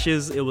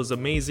flashes. It was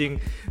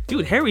amazing.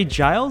 Dude, Harry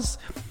Giles,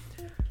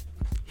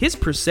 his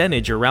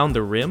percentage around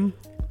the rim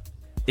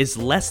is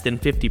less than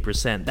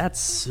 50%. That's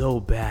so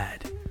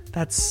bad.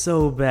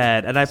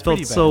 And I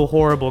felt so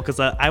horrible because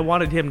I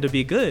wanted him to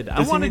be good. I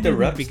wanted him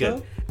to be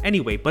good.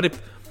 Anyway, but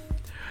if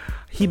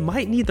he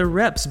might need the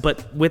reps,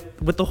 but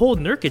with the whole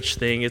Nurkic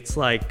thing, it's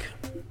like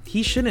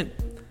he shouldn't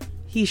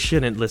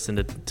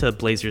listen to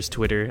Blazers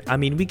Twitter. I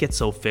mean, we get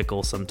so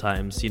fickle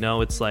sometimes, you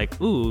know? It's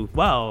like, ooh,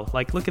 wow,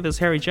 like look at this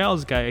Harry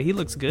Giles guy. He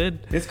looks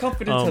good. His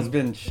confidence has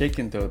been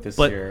shaken though this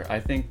year.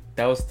 I think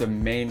that was the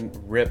main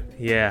rip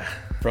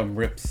from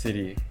Rip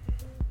City.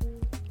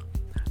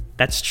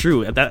 That's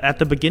true. At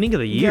the beginning of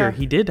the year,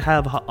 he did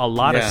have a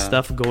lot of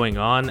stuff going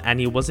on,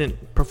 and he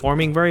wasn't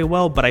performing very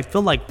well. But I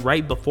feel like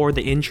right before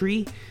the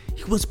injury,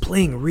 he was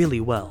playing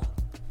really well.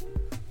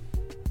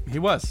 He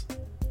was.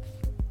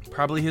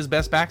 Probably his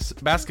best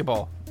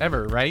basketball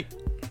ever, right?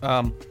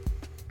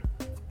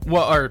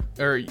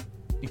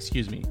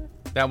 Excuse me.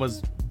 That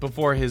was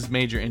before his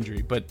major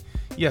injury. But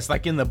yes,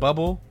 like in the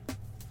bubble,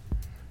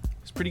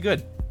 it's pretty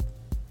good.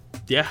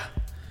 Yeah,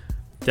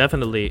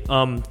 definitely.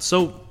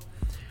 So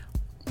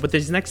with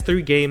these next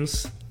 3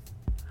 games,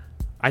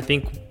 I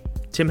think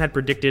Tim had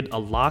predicted a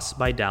loss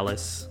by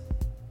Dallas,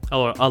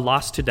 or a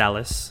loss to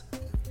Dallas,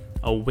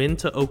 a win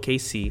to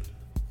OKC,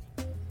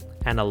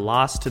 and a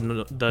loss to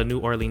the New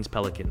Orleans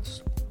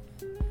Pelicans.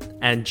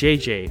 And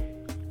JJ,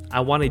 I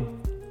wanted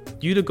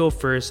you to go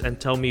first and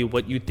tell me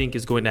what you think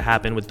is going to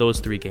happen with those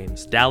 3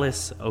 games.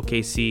 Dallas,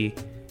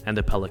 OKC, and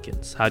the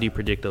Pelicans. How do you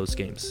predict those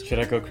games? Should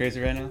I go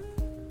crazy right now?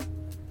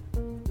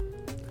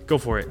 Go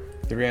for it.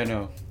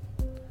 3-0.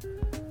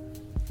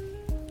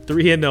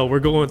 3-0. We're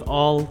going with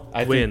all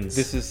wins.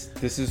 Think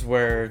this is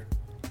where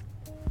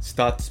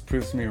Stotts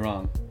proves me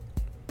wrong.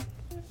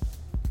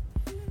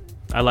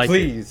 I like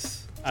Please. it.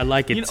 I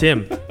like it.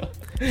 Tim,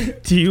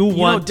 do you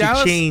want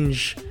to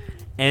change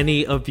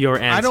any of your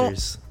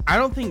answers? I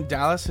don't think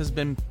Dallas has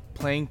been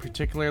playing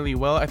particularly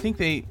well. I think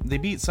they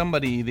beat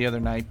somebody the other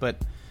night,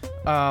 but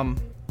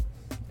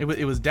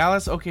it was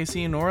Dallas,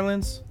 OKC, and New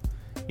Orleans.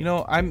 You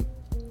know, I'm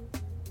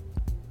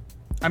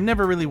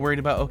never really worried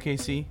about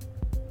OKC.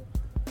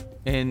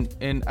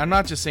 And I'm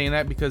not just saying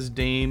that because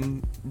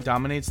Dame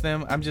dominates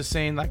them. I'm just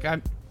saying like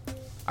I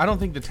don't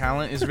think the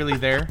talent is really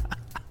there.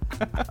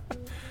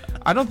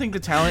 I don't think the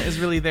talent is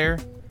really there.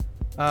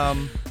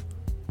 I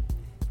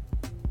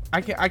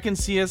can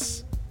see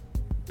us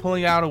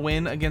pulling out a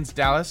win against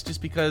Dallas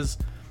just because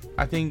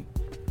I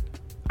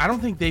don't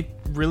think they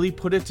really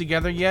put it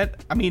together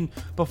yet. I mean,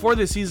 before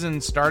the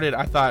season started,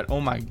 I thought,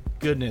 oh my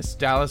goodness,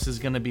 Dallas is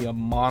going to be a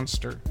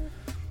monster.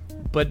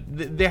 But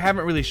they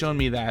haven't really shown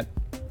me that.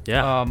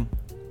 Yeah.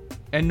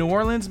 And New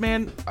Orleans,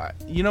 man,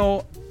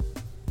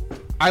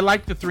 I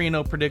like the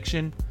 3-0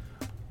 prediction.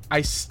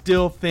 I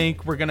still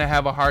think we're going to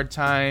have a hard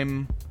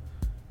time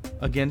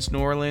against New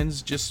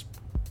Orleans just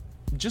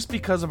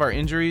because of our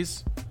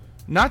injuries.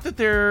 Not that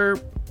they're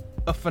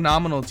a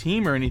phenomenal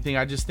team or anything.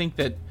 I just think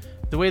that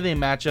the way they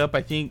match up,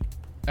 I think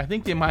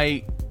they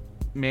might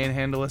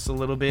manhandle us a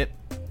little bit.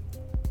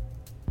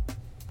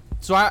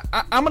 So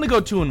I'm going to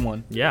go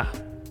 2-1. Yeah.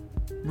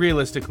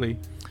 Realistically.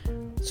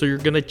 So you're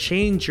going to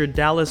change your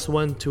Dallas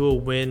one to a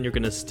win. You're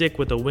going to stick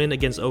with a win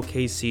against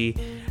OKC.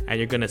 And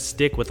you're going to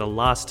stick with a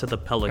loss to the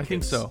Pelicans. I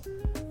think so.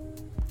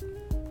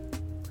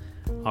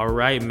 All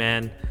right,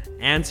 man.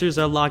 Answers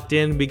are locked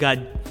in. We got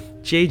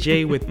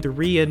JJ with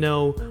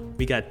 3-0.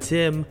 We got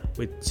Tim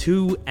with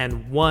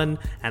 2-1.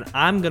 And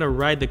I'm going to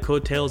ride the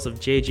coattails of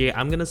JJ.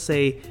 I'm going to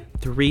say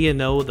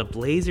 3-0. The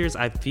Blazers,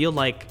 I feel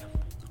like,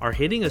 are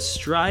hitting a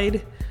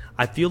stride.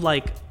 I feel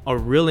like a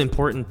real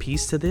important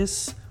piece to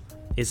this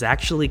is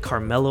actually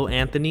Carmelo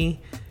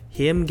Anthony.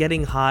 Him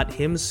getting hot,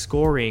 him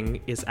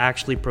scoring is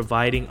actually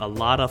providing a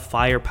lot of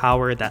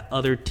firepower that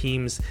other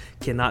teams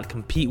cannot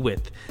compete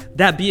with.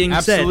 That being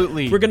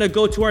Absolutely. said, we're going to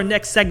go to our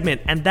next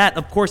segment, and that,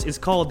 of course, is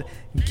called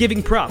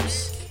Giving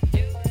Props.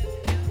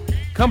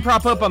 Come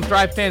prop up on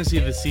Thrive Fantasy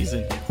this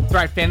season.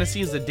 Thrive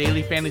Fantasy is a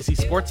daily fantasy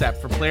sports app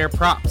for player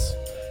props.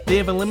 They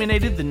have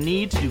eliminated the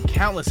need to do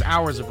countless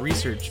hours of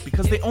research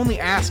because they only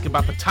ask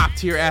about the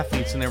top-tier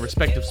athletes in their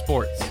respective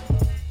sports.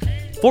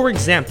 For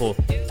example,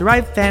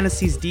 Thrive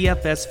Fantasy's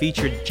DFS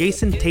featured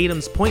Jason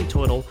Tatum's point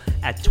total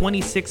at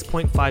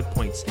 26.5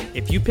 points.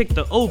 If you picked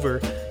the over,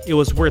 it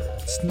was worth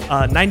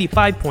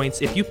 95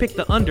 points. If you picked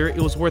the under, it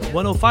was worth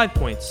 105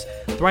 points.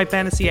 Thrive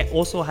Fantasy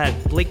also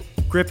had Blake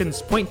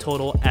Griffin's point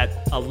total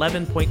at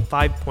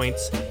 11.5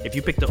 points. If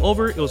you picked the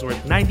over, it was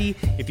worth 90.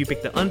 If you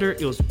picked the under,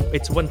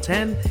 it's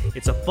 110.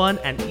 It's a fun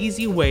and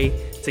easy way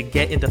to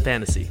get into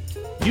fantasy.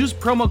 Use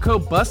promo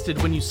code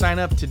BUSTED when you sign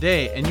up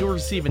today, and you'll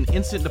receive an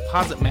instant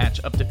deposit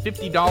match up to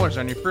 $50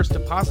 on your first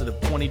deposit of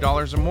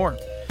 $20 or more.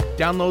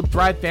 Download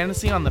Thrive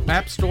Fantasy on the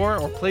App Store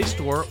or Play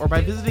Store or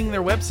by visiting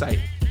their website,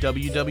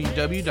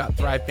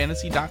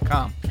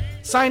 www.thrivefantasy.com.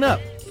 Sign up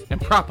and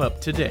prop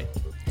up today.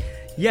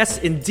 Yes,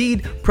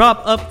 indeed,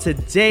 prop up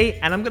today.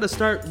 And I'm going to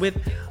start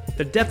with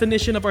the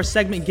definition of our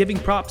segment, Giving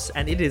Props,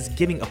 and it is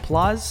giving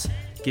applause,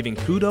 giving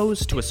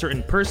kudos to a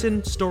certain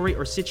person, story,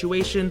 or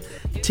situation.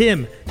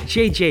 Tim,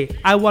 JJ,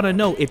 I want to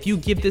know if you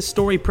give this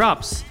story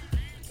props.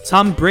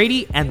 Tom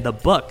Brady and the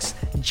Bucks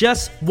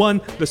just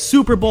won the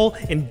Super Bowl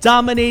in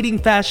dominating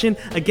fashion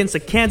against the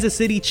Kansas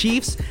City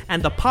Chiefs,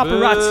 and the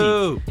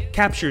paparazzi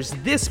captures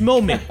this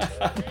moment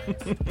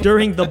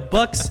during the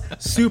Bucks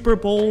Super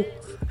Bowl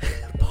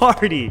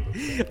party.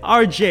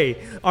 RJ,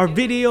 our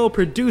video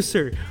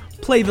producer,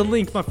 play the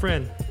link, my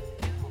friend.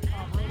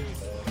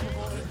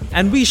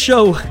 And we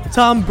show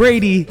Tom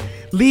Brady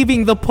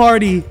leaving the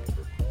party.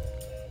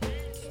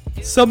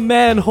 Some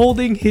man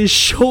holding his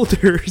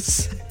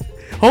shoulders,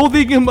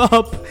 holding him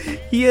up.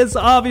 He has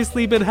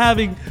obviously been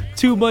having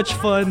too much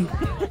fun.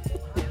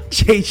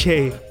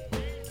 JJ,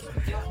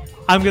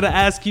 I'm going to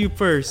ask you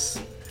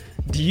first.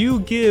 Do you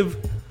give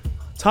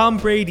Tom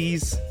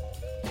Brady's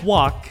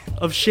walk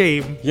of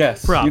shame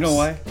Yes. props? You know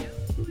why?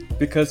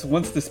 Because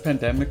once this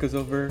pandemic is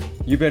over,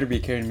 you better be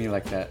carrying me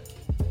like that.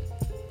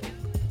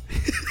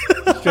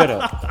 Straight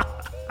up.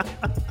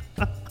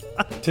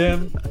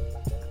 Tim,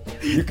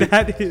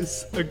 That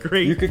is a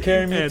great you could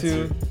carry me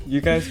answer. too. You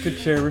guys could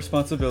share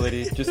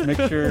responsibility. Just make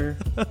sure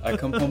I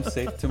come home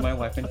safe to my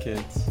wife and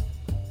kids.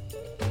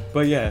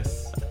 But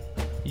yes,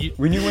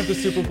 when you win the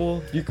Super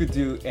Bowl, you could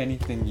do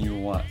anything you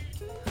want.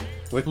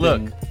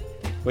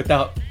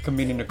 Without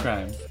committing a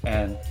crime,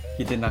 and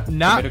he did not.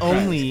 Not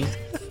commit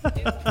a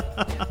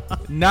crime.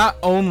 Not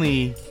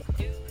only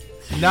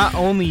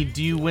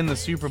do you win the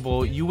Super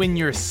Bowl, you win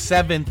your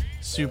 7th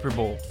Super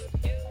Bowl.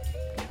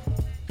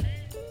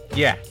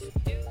 Yeah.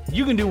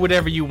 You can do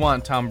whatever you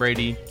want, Tom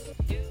Brady.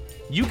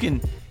 You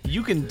can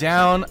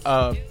down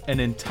an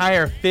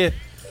entire fifth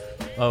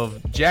of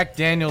Jack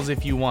Daniels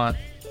if you want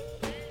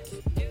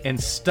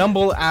and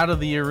stumble out of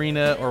the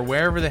arena or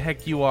wherever the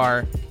heck you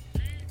are.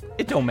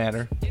 It don't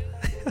matter.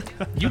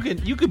 You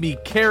could be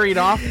carried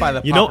off by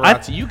the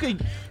paparazzi.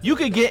 You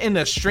could get in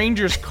a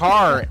stranger's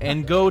car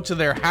and go to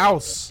their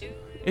house.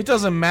 It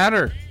doesn't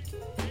matter.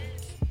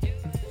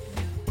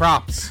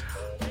 Props.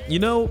 You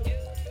know,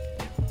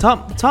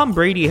 Tom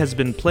Brady has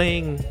been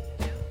playing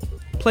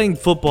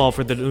football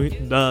for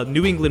the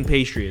New England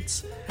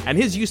Patriots, and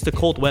he's used to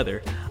cold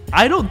weather.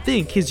 I don't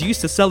think he's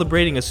used to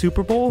celebrating a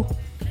Super Bowl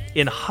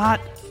in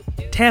hot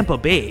Tampa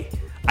Bay.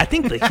 I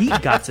think the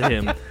heat got to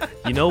him.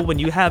 You know, when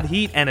you have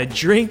heat and a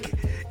drink,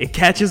 it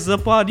catches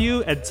up on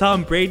you. And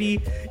Tom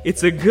Brady,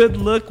 it's a good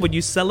look when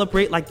you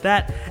celebrate like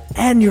that.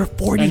 And you're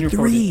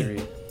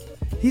 43.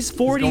 He's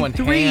 43. He's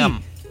going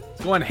ham.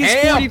 Going He's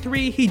ham.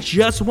 43. He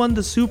just won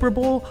the Super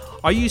Bowl.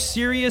 Are you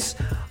serious?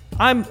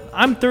 I'm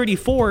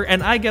 34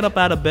 and I get up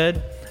out of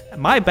bed.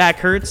 My back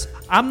hurts.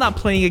 I'm not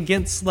playing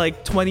against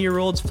like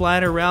 20-year-olds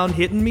flying around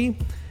hitting me.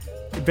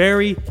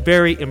 Very,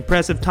 very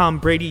impressive, Tom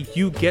Brady.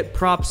 You get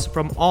props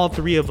from all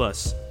three of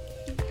us.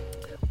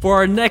 For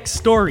our next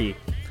story,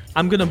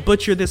 I'm gonna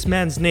butcher this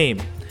man's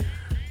name.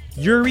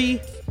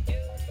 Yuri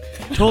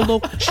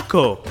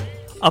Tolochko,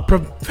 a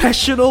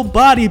professional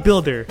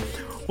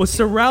bodybuilder, was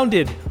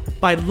surrounded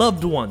by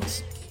loved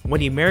ones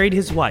when he married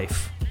his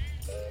wife.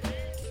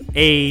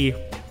 A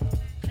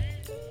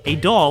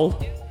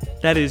doll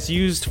that is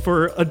used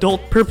for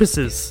adult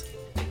purposes.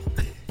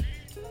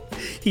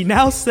 He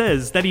now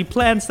says that he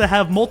plans to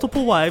have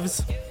multiple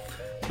wives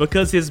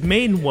because his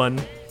main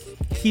one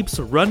keeps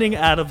running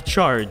out of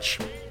charge.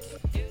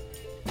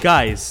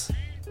 Guys,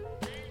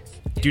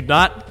 do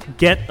not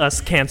get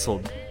us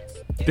canceled.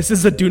 This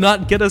is a do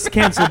not get us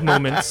canceled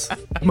moment.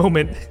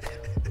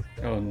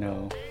 Oh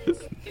no.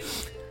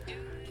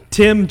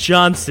 Tim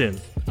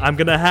Johnson, I'm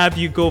gonna have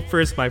you go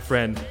first, my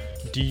friend.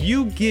 Do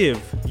you give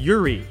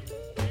Yuri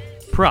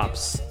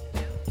props?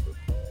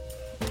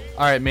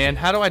 All right, man.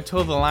 How do I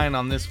toe the line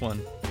on this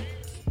one?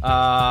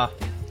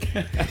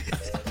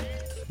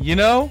 You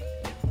know,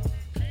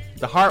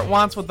 the heart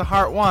wants what the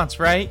heart wants,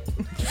 right?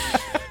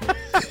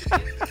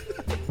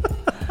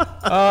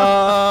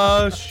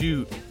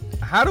 Shoot.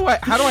 How do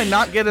I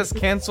not get us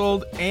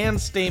canceled and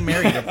stay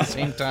married at the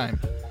same time?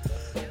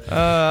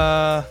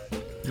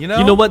 You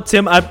know what,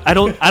 Tim? I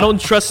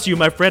don't trust you,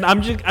 my friend.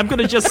 I'm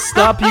gonna just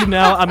stop you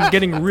now. I'm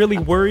getting really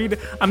worried.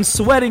 I'm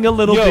sweating a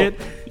little bit.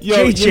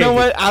 JJ, you know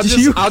what? I'll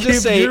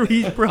just say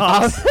Yuri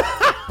props.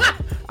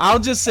 I'll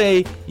just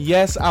say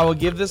yes. I will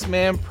give this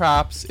man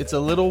props. It's a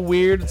little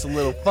weird. It's a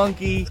little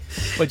funky,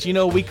 but you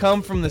know we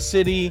come from the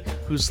city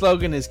whose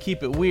slogan is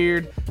 "Keep it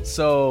weird."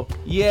 So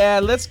yeah,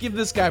 let's give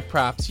this guy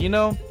props. You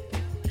know,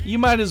 you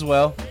might as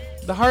well.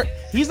 The heart.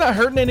 He's not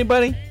hurting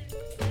anybody.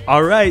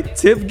 All right,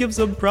 Tim gives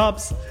him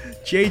props.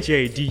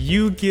 JJ, do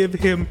you give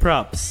him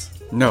props?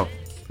 No.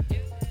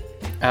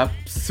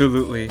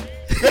 Absolutely.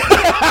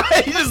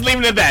 He's just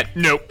leaving it at that.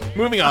 Nope.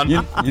 Moving on.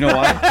 You know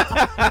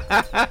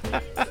why?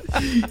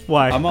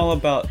 Why? I'm all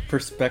about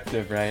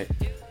perspective, right?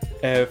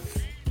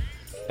 If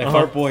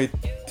our boy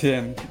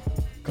Tim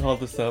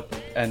called us up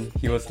and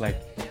he was like,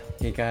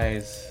 "Hey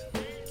guys,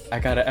 I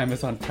got an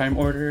Amazon Prime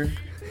order.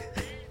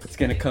 It's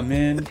gonna come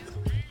in.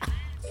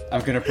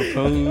 I'm gonna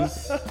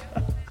propose.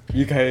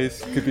 You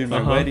guys could be in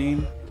my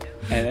wedding,"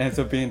 and it ends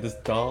up being this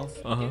doll.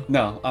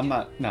 No, I'm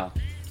not. No.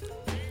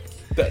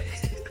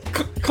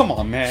 Come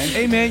on, man.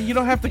 Hey, man, you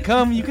don't have to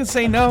come. You can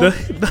say no.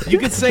 You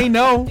can say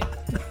no.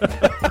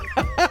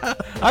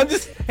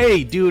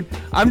 Hey, dude,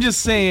 I'm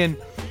just saying,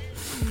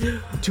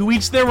 to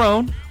each their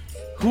own.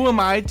 Who am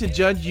I to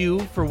judge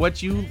you for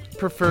what you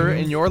prefer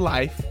in your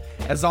life,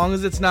 as long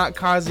as it's not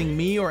causing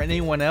me or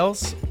anyone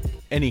else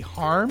any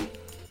harm?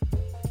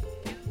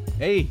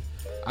 Hey,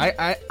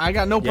 I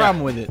got no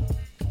problem with it.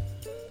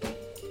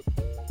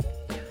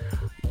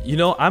 You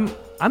know, I'm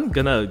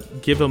gonna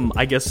give him,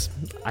 I guess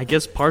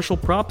partial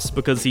props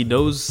because he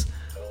knows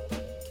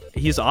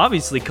he's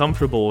obviously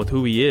comfortable with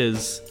who he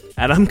is,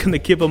 and I'm gonna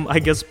give him, I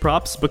guess,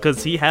 props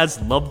because he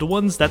has loved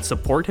ones that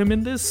support him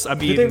in this. I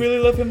mean, do they really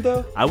love him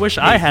though? I wish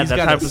I had that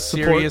type of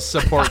serious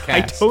support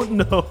cast. I don't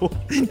know.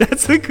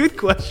 That's a good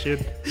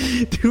question.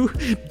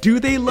 Do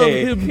they love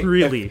him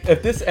really?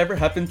 If this ever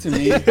happened to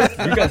me, you guys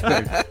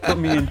better put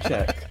me in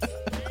check,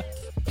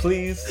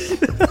 please.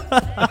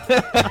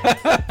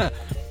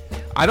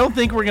 I don't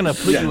think we're gonna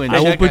put you in check.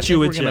 I will put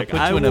you in check.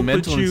 Put you in a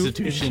mental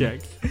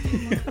institution.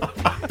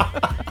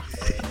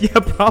 Yeah,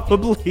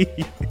 probably.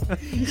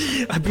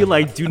 I'd be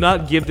like, do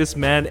not give this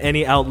man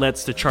any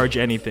outlets to charge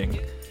anything.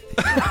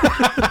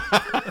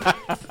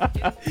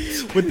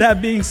 With that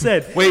being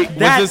said, wait,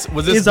 that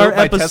was this is our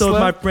by episode, Tesla?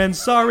 my friend.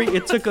 Sorry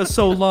it took us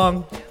so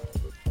long.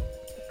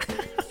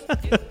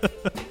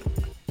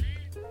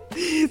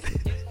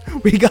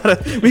 We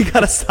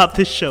gotta stop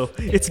this show.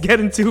 It's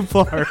getting too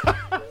far.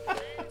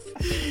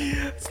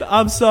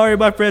 I'm sorry,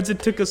 my friends, it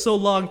took us so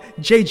long.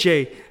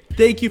 JJ,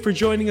 thank you for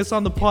joining us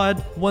on the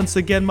pod once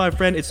again, my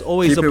friend. It's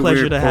always a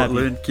pleasure to have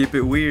you. Keep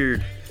it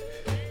weird.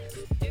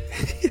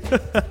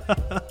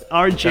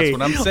 RJ, That's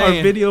what I'm saying.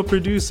 our video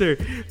producer,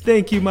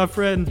 thank you, my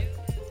friend.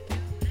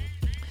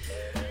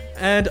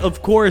 And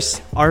of course,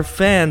 our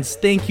fans,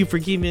 thank you for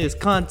giving us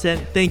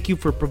content. Thank you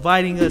for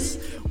providing us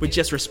with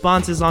just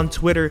responses on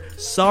Twitter.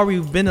 Sorry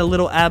we've been a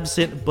little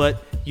absent,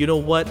 but you know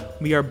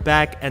what? We are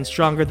back and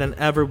stronger than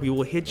ever. We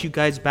will hit you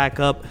guys back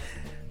up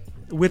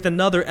with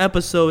another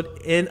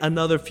episode in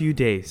another few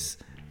days.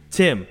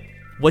 Tim,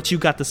 what you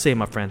got to say,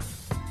 my friend?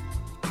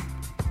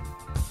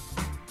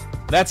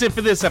 That's it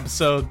for this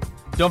episode.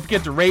 Don't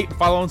forget to rate,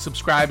 follow, and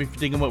subscribe if you're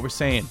digging what we're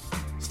saying.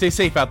 Stay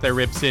safe out there,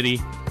 Rip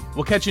City.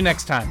 We'll catch you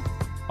next time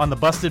on the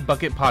Busted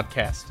Bucket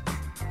Podcast.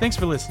 Thanks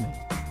for listening.